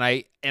up, and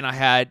I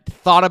had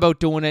thought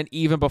about doing it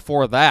even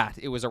before that.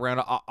 It was around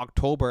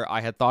October. I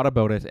had thought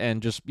about it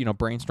and just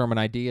brainstorming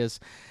ideas,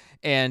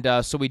 and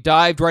so we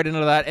dived right into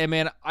that. And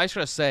man, I just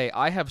gotta say,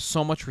 I have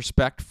so much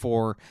respect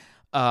for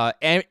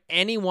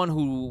anyone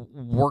who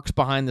works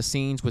behind the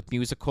scenes with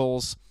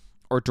musicals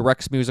or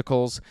directs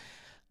musicals.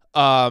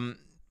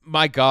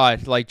 My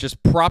God, like,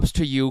 just props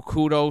to you,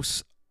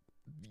 kudos.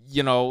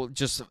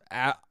 Just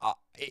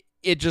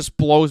it just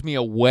blows me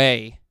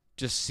away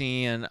just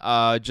seeing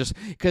just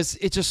because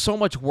it's just so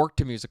much work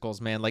to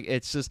musicals, man. Like,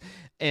 it's just,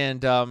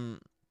 and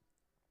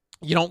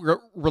you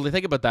don't really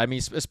think about that. I mean,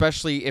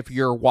 especially if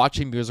you're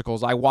watching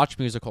musicals. I watch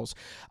musicals.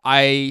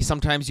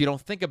 Sometimes you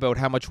don't think about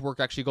how much work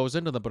actually goes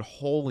into them, but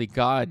holy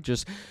God,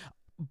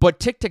 but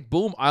Tick Tick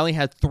Boom, I only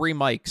had 3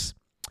 mics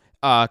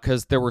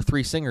because there were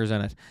 3 singers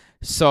in it.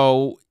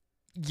 So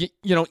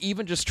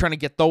even just trying to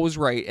get those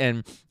right,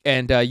 and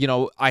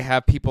I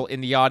have people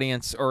in the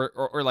audience,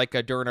 or like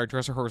during our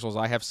dress rehearsals,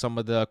 I have some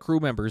of the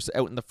crew members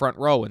out in the front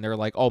row, and they're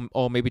like,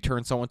 oh, maybe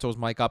turn so and so's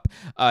mic up,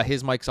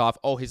 his mic's off,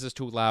 oh, his is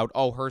too loud,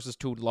 oh, hers is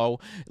too low.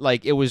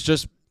 Like, it was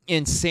just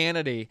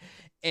insanity,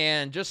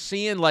 and just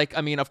seeing, like,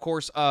 I mean, of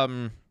course,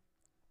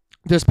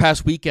 this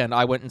past weekend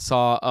I went and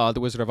saw The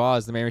Wizard of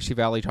Oz, the Miramichi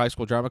Valley High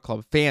School Drama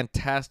Club,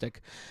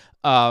 fantastic,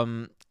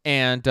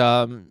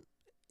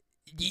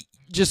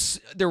 just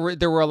there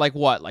were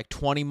like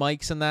 20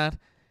 mics in that,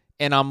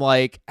 and I'm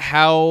like,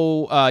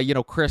 how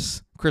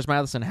Chris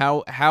Matheson,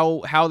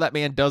 how that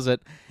man does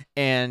it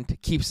and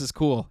keeps his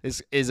cool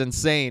is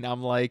insane.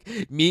 I'm like,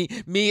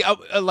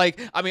 like,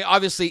 I mean,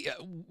 obviously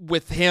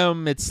with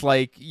him it's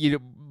like,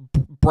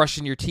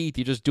 brushing your teeth,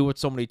 you just do it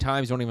so many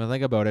times you don't even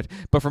think about it.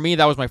 But for me,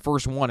 that was my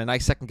first one, and I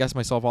second guess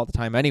myself all the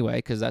time anyway,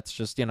 because that's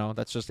just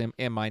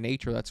in my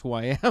nature. That's who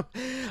I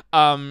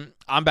am.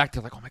 I'm back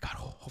to like, oh my God,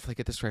 hopefully I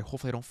get this right,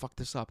 hopefully I don't fuck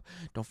this up,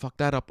 don't fuck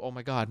that up, oh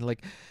my God. And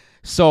like,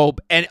 so,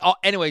 and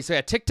anyway, so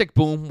yeah, Tick Tick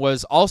Boom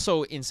was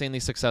also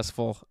insanely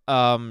successful,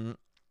 and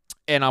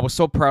I was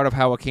so proud of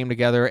how it came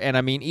together. And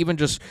I mean, even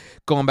just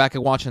going back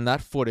and watching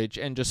that footage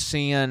and just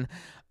seeing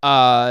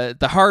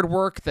the hard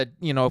work that,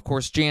 of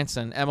course,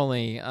 Jansen,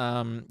 Emily,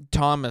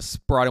 Thomas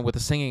brought in with the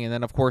singing, and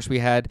then of course we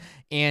had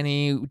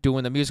Annie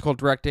doing the musical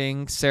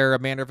directing, Sarah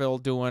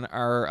Manderville doing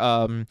our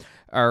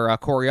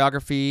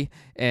choreography,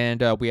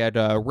 and we had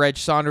Reg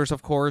Saunders,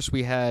 of course,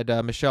 we had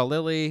Michelle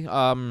Lilly,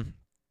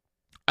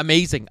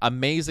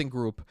 amazing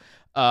group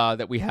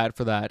that we had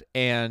for that,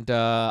 and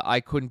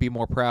I couldn't be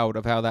more proud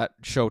of how that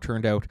show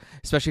turned out,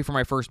 especially for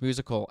my first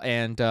musical.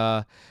 And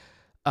yeah,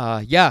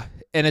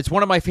 and it's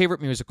one of my favorite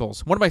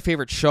musicals, one of my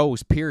favorite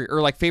shows, period, or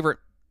like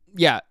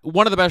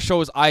one of the best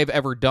shows I've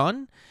ever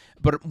done,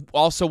 but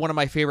also one of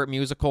my favorite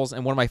musicals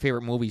and one of my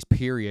favorite movies,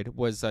 period,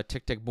 was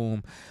Tick Tick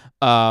Boom.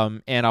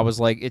 And I was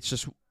like, it's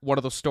just one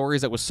of those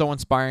stories that was so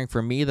inspiring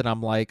for me that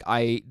I'm like,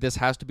 this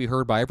has to be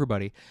heard by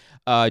everybody.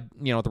 The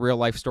real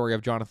life story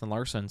of Jonathan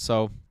Larson.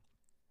 So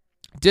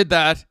did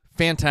that,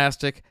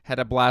 fantastic, had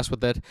a blast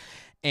with it.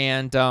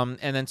 And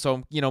then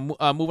so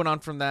moving on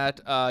from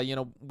that,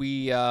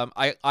 we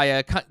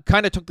I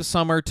kind of took the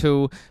summer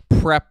to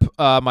prep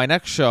my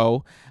next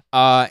show,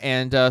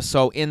 and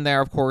so in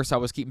there, of course, I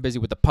was keeping busy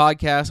with the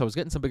podcast. I was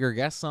getting some bigger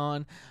guests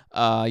on,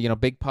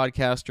 big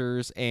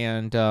podcasters,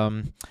 and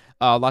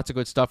lots of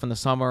good stuff in the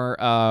summer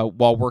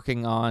while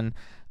working on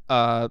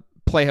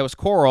Playhouse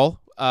Choral,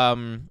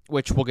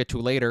 which we'll get to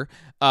later.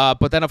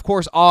 But then, of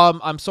course,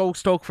 I'm so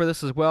stoked for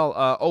this as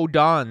well.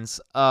 O'Donnell's,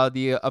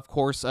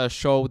 the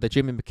show that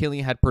Jimmy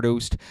McKinley had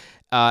produced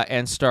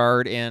and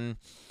starred in.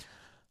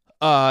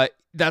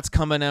 That's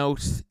coming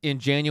out in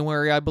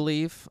January, I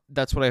believe.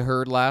 That's what I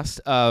heard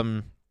last.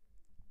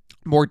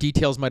 More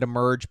details might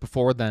emerge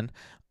before then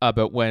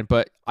about when,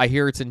 but I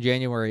hear it's in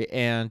January,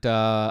 and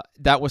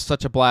that was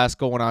such a blast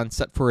going on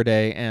set for a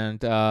day and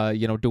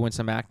doing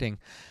some acting.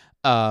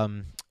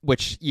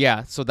 Which,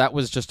 yeah, so that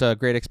was just a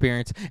great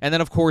experience. And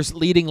then, of course,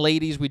 Leading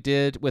Ladies we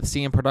did with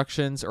CM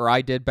Productions, or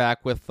I did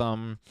back with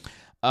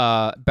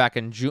back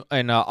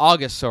in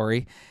August,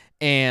 sorry.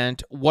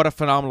 And what a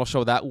phenomenal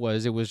show that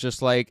was. It was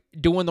just like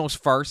doing those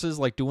farces,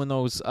 like doing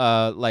those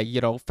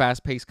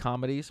fast-paced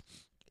comedies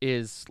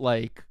is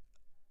like,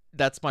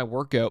 that's my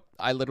workout.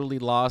 I literally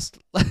lost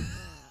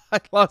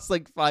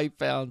like 5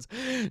 pounds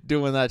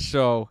doing that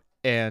show,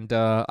 and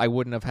I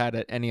wouldn't have had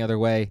it any other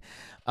way.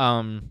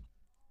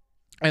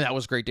 And that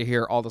was great to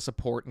hear all the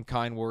support and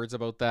kind words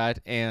about that,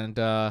 and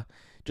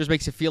just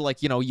makes you feel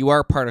like, you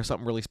are part of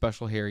something really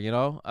special here,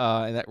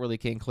 and that really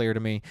came clear to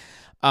me.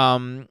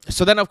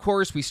 So then, of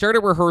course, we started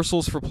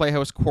rehearsals for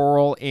Playhouse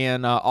Choral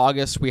in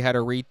August. We had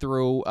a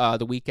read-through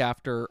the week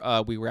after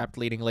we wrapped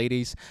Leading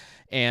Ladies,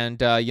 and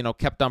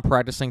kept on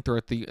practicing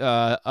throughout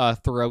the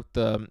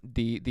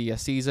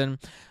season.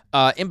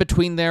 In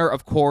between there,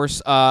 of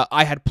course,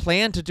 I had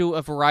planned to do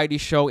a variety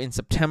show in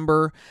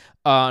September.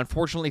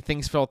 Unfortunately,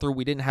 things fell through.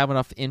 We didn't have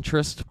enough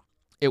interest.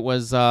 It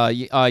was,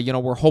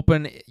 we're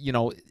hoping,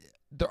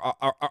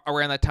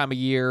 around that time of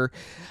year,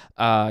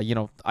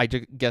 I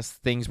guess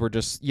things were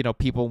just,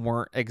 people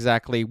weren't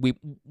exactly, we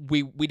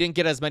didn't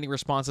get as many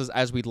responses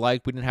as we'd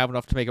like. We didn't have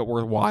enough to make it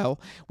worthwhile.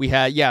 We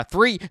had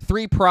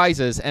three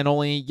prizes, and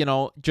only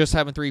just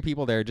having 3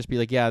 people there, just be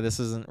like, yeah, this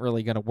isn't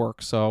really gonna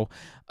work. So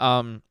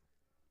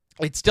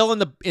it's still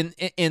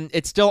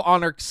it's still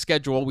on our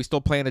schedule. We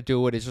still plan to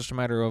do it. It's just a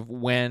matter of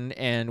when,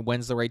 and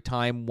when's the right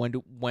time.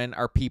 When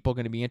are people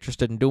going to be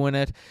interested in doing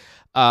it?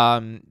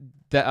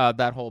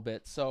 That whole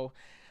bit. So,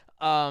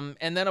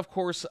 and then of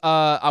course,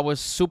 I was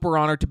super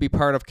honored to be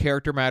part of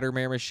Character Matters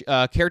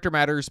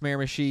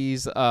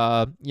Miramichi's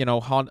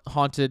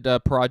haunted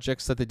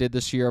projects that they did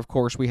this year. Of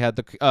course, we had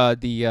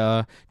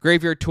the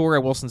Graveyard Tour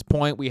at Wilson's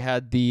Point. We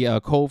had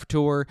the Cove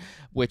Tour,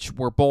 which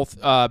were both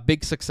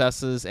big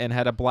successes, and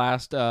had a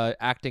blast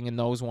acting in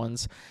those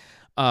ones.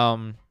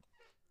 And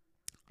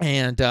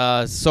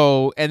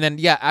then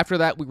after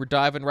that, we were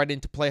diving right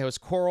into Playhouse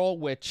Coral,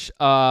 which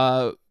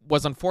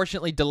was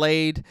unfortunately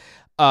delayed.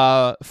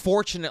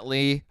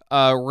 Fortunately,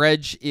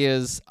 Reg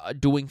is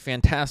doing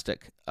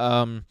fantastic.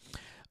 For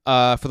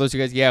those of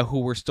you guys, who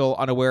were still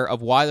unaware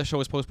of why the show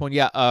was postponed,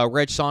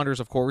 Reg Saunders,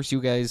 of course,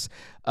 you guys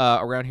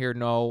around here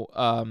know,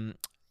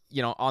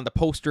 on the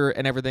poster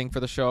and everything for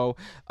the show,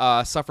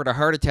 suffered a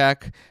heart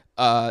attack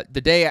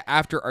the day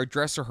after our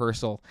dress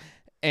rehearsal,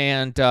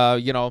 and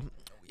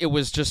it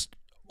was just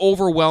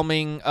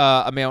overwhelming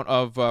amount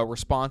of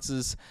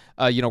responses.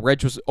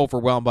 Reg was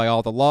overwhelmed by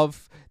all the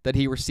love that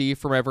he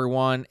received from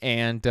everyone,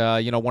 and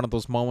one of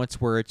those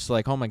moments where it's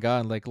like, oh my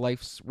god, like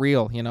life's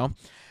real,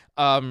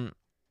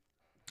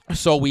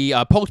 so we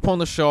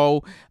postponed the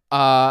show.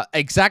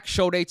 Exact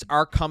show dates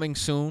are coming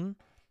soon.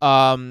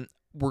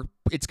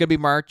 It's gonna be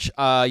March.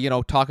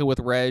 Talking with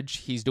Reg,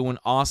 he's doing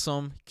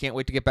awesome. Can't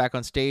wait to get back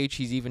on stage.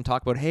 He's even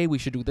talked about, hey, we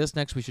should do this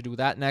next, we should do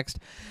that next.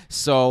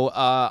 So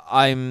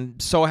I'm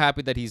so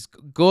happy that he's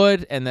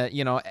good, and that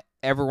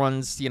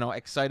everyone's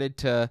excited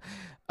to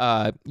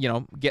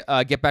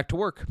get back to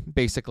work,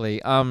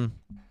 basically.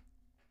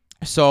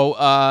 So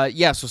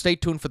stay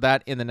tuned for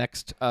that in the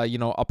next,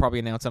 I'll probably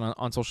announce it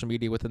on social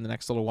media within the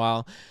next little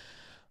while.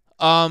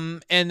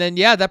 And then,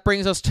 that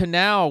brings us to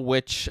now,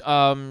 which,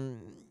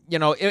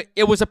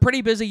 it was a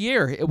pretty busy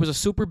year. It was a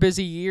super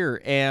busy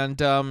year.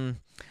 And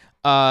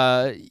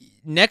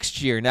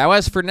next year, now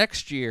as for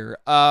next year,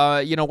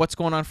 what's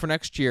going on for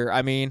next year?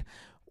 I mean,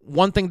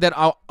 one thing that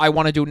I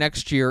want to do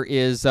next year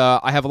is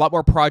I have a lot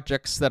more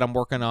projects that I'm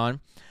working on.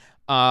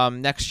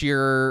 Next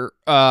year,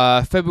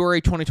 February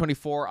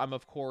 2024, I'm,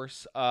 of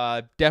course,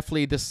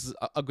 definitely, this is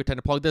a good time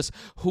to plug this,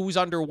 Who's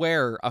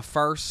Underwear, a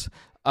farce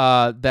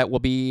that will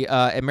be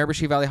at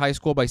Miramichi Valley High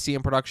School by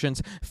CM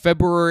Productions,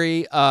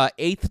 February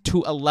 8th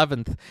to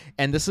 11th,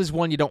 and this is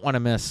one you don't want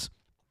to miss.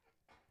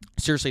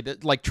 Seriously,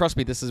 trust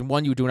me, this is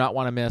one you do not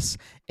want to miss,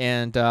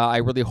 and I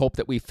really hope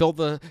that we fill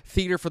the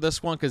theater for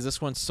this one, because this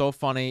one's so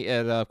funny.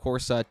 And, of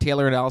course,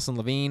 Taylor and Allison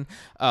Levine,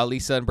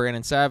 Lisa and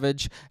Brandon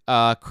Savage,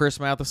 Chris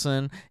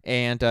Matheson,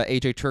 and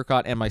AJ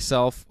Turcott, and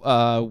myself.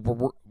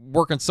 We're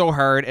working so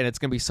hard, and it's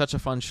going to be such a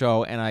fun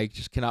show, and I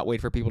just cannot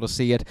wait for people to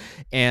see it.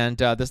 And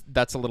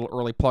that's a little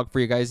early plug for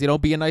you guys.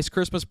 Be a nice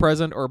Christmas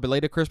present, or a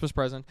belated Christmas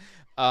present,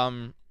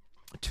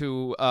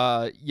 to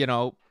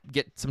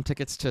get some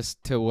tickets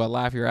to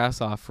laugh your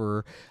ass off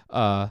for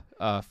a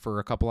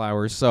couple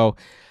hours. So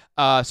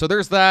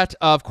there's that.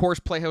 Of course,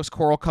 Playhouse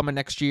Coral coming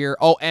next year.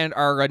 Oh, and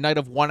our Night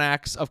of One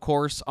Acts, of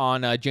course,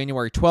 on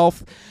January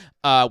 12th,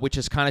 which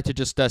is kind of to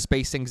just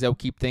space things out,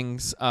 keep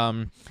things,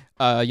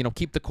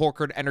 keep the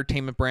corporate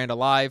entertainment brand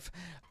alive.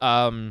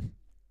 So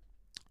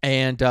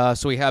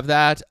we have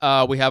that.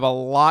 We have a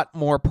lot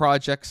more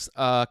projects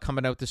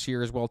coming out this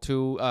year as well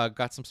too.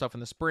 Got some stuff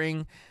in the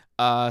spring.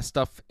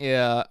 Stuff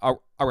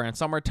around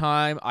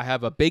summertime. I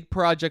have a big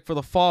project for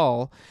the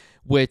fall,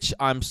 which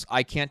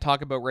I can't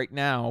talk about right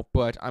now,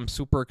 but I'm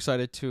super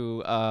excited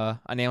to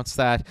announce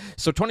that.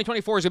 So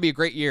 2024 is gonna be a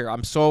great year.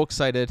 I'm so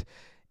excited,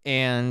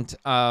 and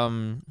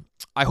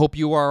I hope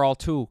you are all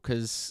too,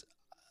 because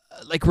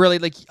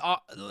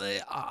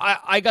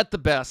I got the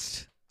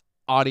best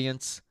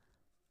audience.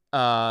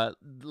 I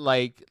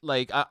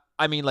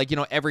mean,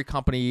 every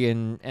company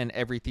and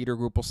every theater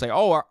group will say,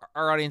 oh,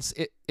 our audience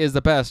is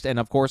the best. And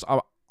of course,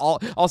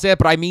 I'll say it,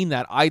 but I mean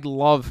that. I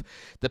love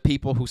the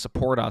people who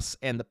support us,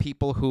 and the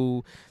people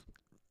who,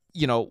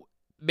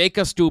 make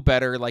us do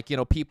better.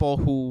 People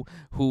who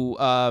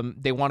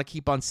they want to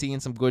keep on seeing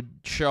some good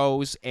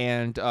shows,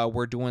 and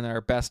we're doing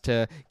our best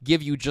to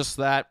give you just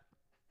that.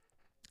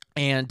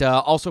 And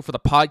also for the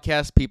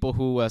podcast, people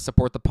who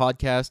support the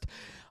podcast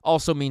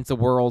also means the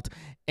world.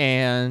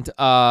 And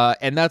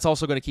that's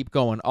also going to keep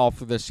going all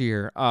through this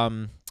year.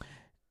 I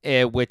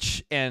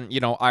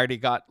already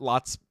got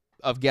lots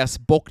of guests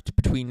booked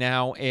between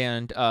now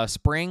and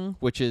spring,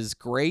 which is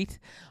great.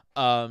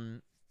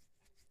 And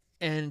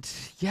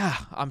yeah,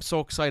 I'm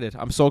so excited.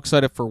 I'm so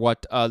excited for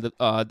what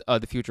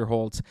the future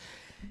holds.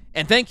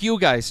 And thank you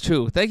guys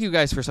too. Thank you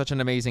guys for such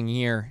an amazing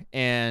year.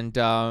 And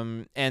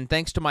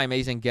thanks to my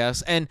amazing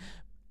guests. And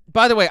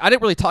by the way, I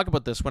didn't really talk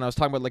about this when I was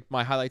talking about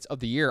my highlights of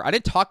the year. I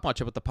didn't talk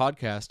much about the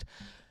podcast.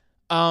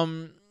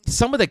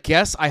 Some of the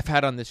guests I've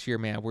had on this year,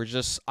 man, were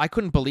just, I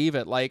couldn't believe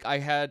it. Like, I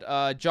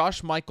had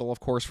Josh Michael, of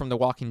course, from The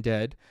Walking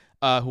Dead,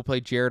 who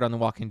played Jared on The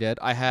Walking Dead.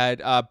 I had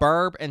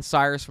Barb and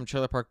Cyrus from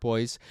Trailer Park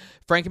Boys.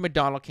 Frankie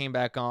McDonald came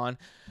back on.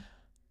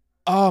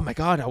 Oh, my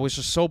God, I was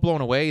just so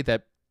blown away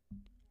that,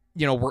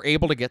 we're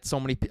able to get so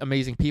many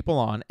amazing people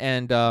on.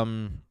 And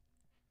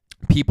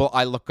people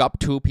I look up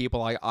to,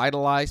 people I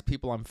idolize,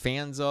 people I'm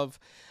fans of.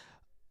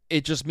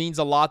 It just means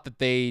a lot that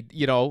they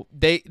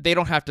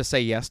don't have to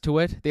say yes to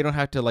it. They don't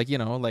have to, like,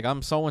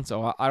 I'm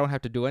so-and-so. I don't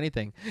have to do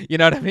anything. You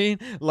know what I mean?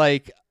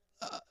 Like,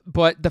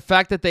 but the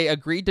fact that they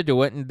agreed to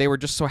do it and they were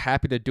just so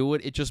happy to do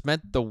it, it just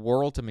meant the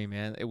world to me,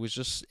 man. It was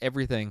just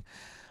everything.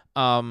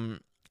 So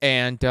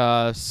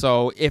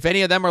if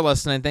any of them are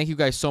listening, thank you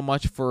guys so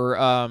much for,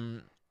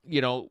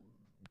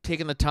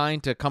 taking the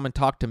time to come and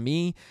talk to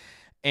me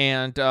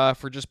and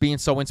for just being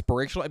so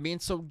inspirational and being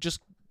so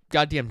just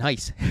goddamn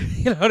nice.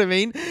 You know what I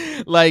mean?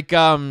 Like,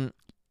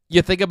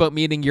 you think about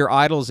meeting your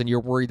idols and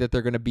you're worried that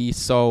they're going to be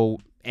so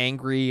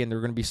angry and they're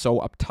going to be so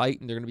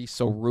uptight and they're going to be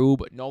so rude,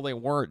 but no, they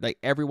weren't. Like,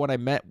 everyone I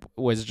met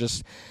was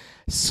just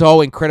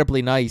so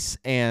incredibly nice.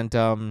 And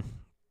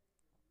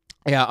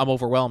yeah, I'm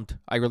overwhelmed.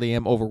 I really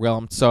am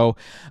overwhelmed. So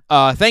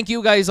thank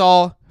you guys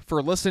all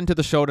for listening to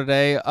the show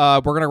today.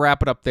 We're going to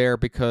wrap it up there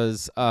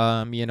because,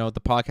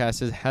 the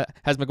podcast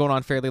has been going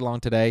on fairly long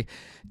today.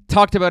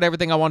 Talked about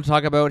everything I wanted to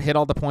talk about, hit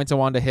all the points I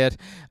wanted to hit.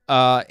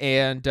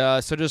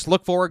 So just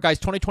look forward, guys.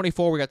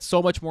 2024, we got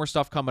so much more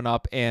stuff coming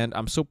up, and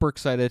I'm super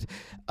excited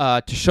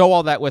to show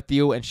all that with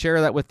you and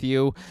share that with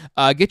you.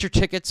 Get your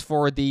tickets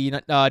for the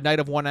Night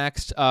of One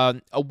Acts,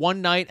 a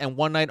one night and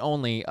one night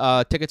only.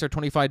 Tickets are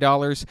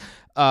 $25.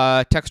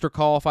 Text or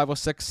call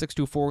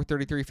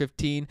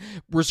 506-624-3315.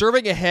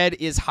 Reserving ahead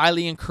is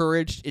highly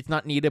encouraged. It's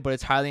not needed, but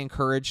it's highly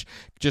encouraged.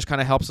 Just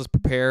kind of helps us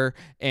prepare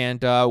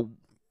and how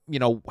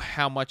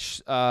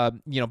much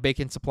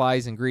bacon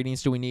supplies,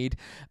 ingredients do we need.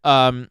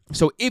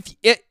 So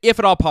if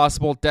at all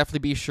possible, definitely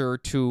be sure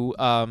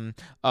to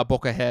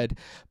book ahead.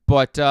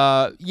 But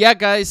yeah,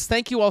 guys,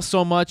 thank you all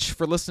so much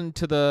for listening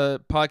to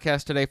the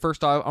podcast today.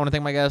 First off, I want to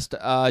thank my guest,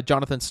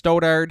 Jonathan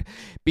Stoddard.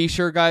 Be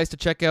sure, guys, to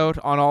check out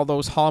on all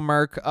those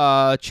Hallmark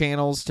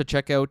channels to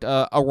check out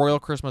A Royal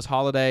Christmas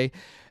Holiday.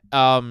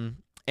 So,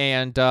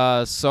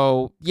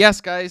 yes,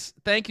 guys,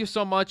 thank you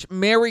so much.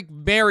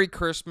 Merry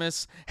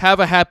Christmas. Have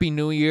a Happy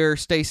New Year.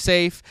 Stay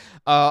safe.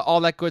 All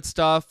that good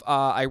stuff.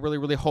 I really,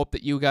 really hope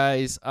that you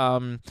guys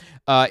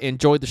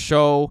enjoyed the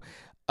show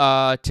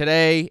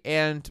today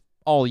and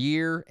all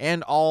year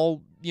and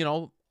all,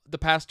 the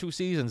past 2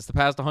 seasons, the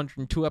past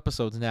 102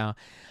 episodes now.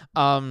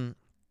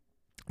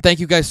 Thank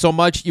you guys so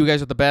much. You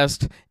guys are the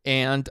best.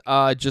 And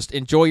just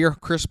enjoy your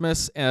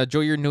Christmas,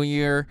 enjoy your New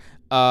Year.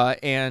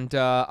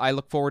 I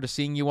look forward to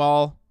seeing you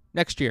all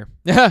next year,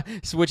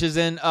 which is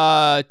in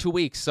 2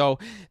 weeks. So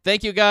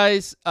thank you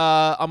guys.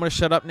 I'm going to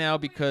shut up now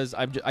because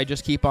I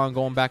just keep on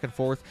going back and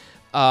forth.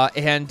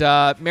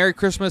 Merry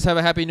Christmas. Have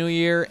a Happy New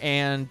Year.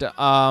 And,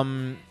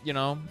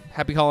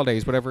 happy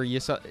holidays, whatever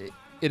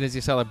it is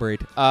you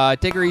celebrate.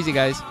 Take her easy,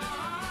 guys.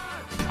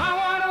 I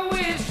wanna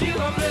wish you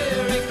a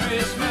Merry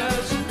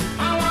Christmas.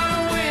 I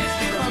wanna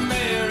wish you a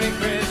Merry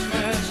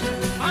Christmas.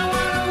 I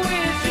wanna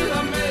wish you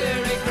a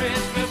Merry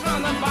Christmas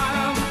from the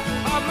bottom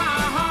of my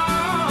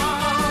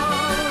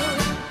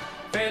heart.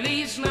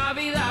 Feliz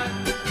Navidad.